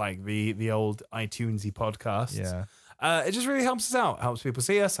 Yeah, like the old iTunesy podcast. Yeah. It just really helps us out, helps people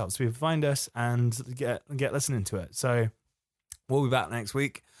see us, helps people find us, and get listening to it. So we'll be back next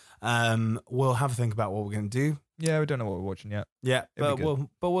week. We'll have a think about what we're going to do. Yeah, we don't know what we're watching yet. Yeah, but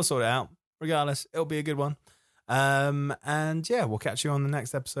we'll sort it out. Regardless, it'll be a good one. And yeah, we'll catch you on the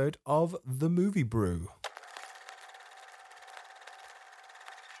next episode of The Movie Brew.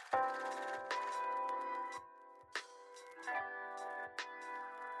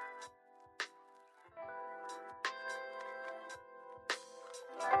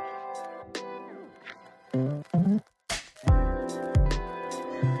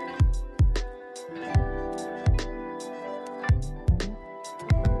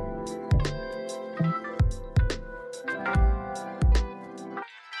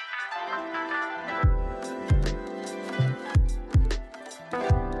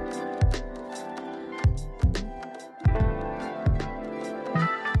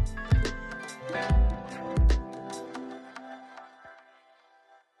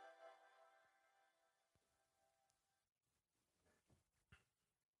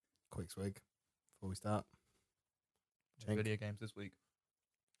 Quick swig before we start. Video games this week.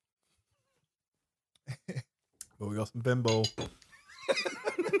 Well, we got some pinball.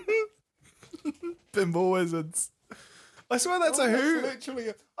 Pinball Wizards. I swear that's a Who.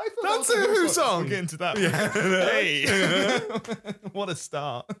 Literally, that's a Who song. We'll get into that. Yeah. Hey, what a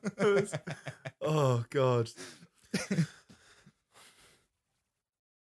start. Oh God.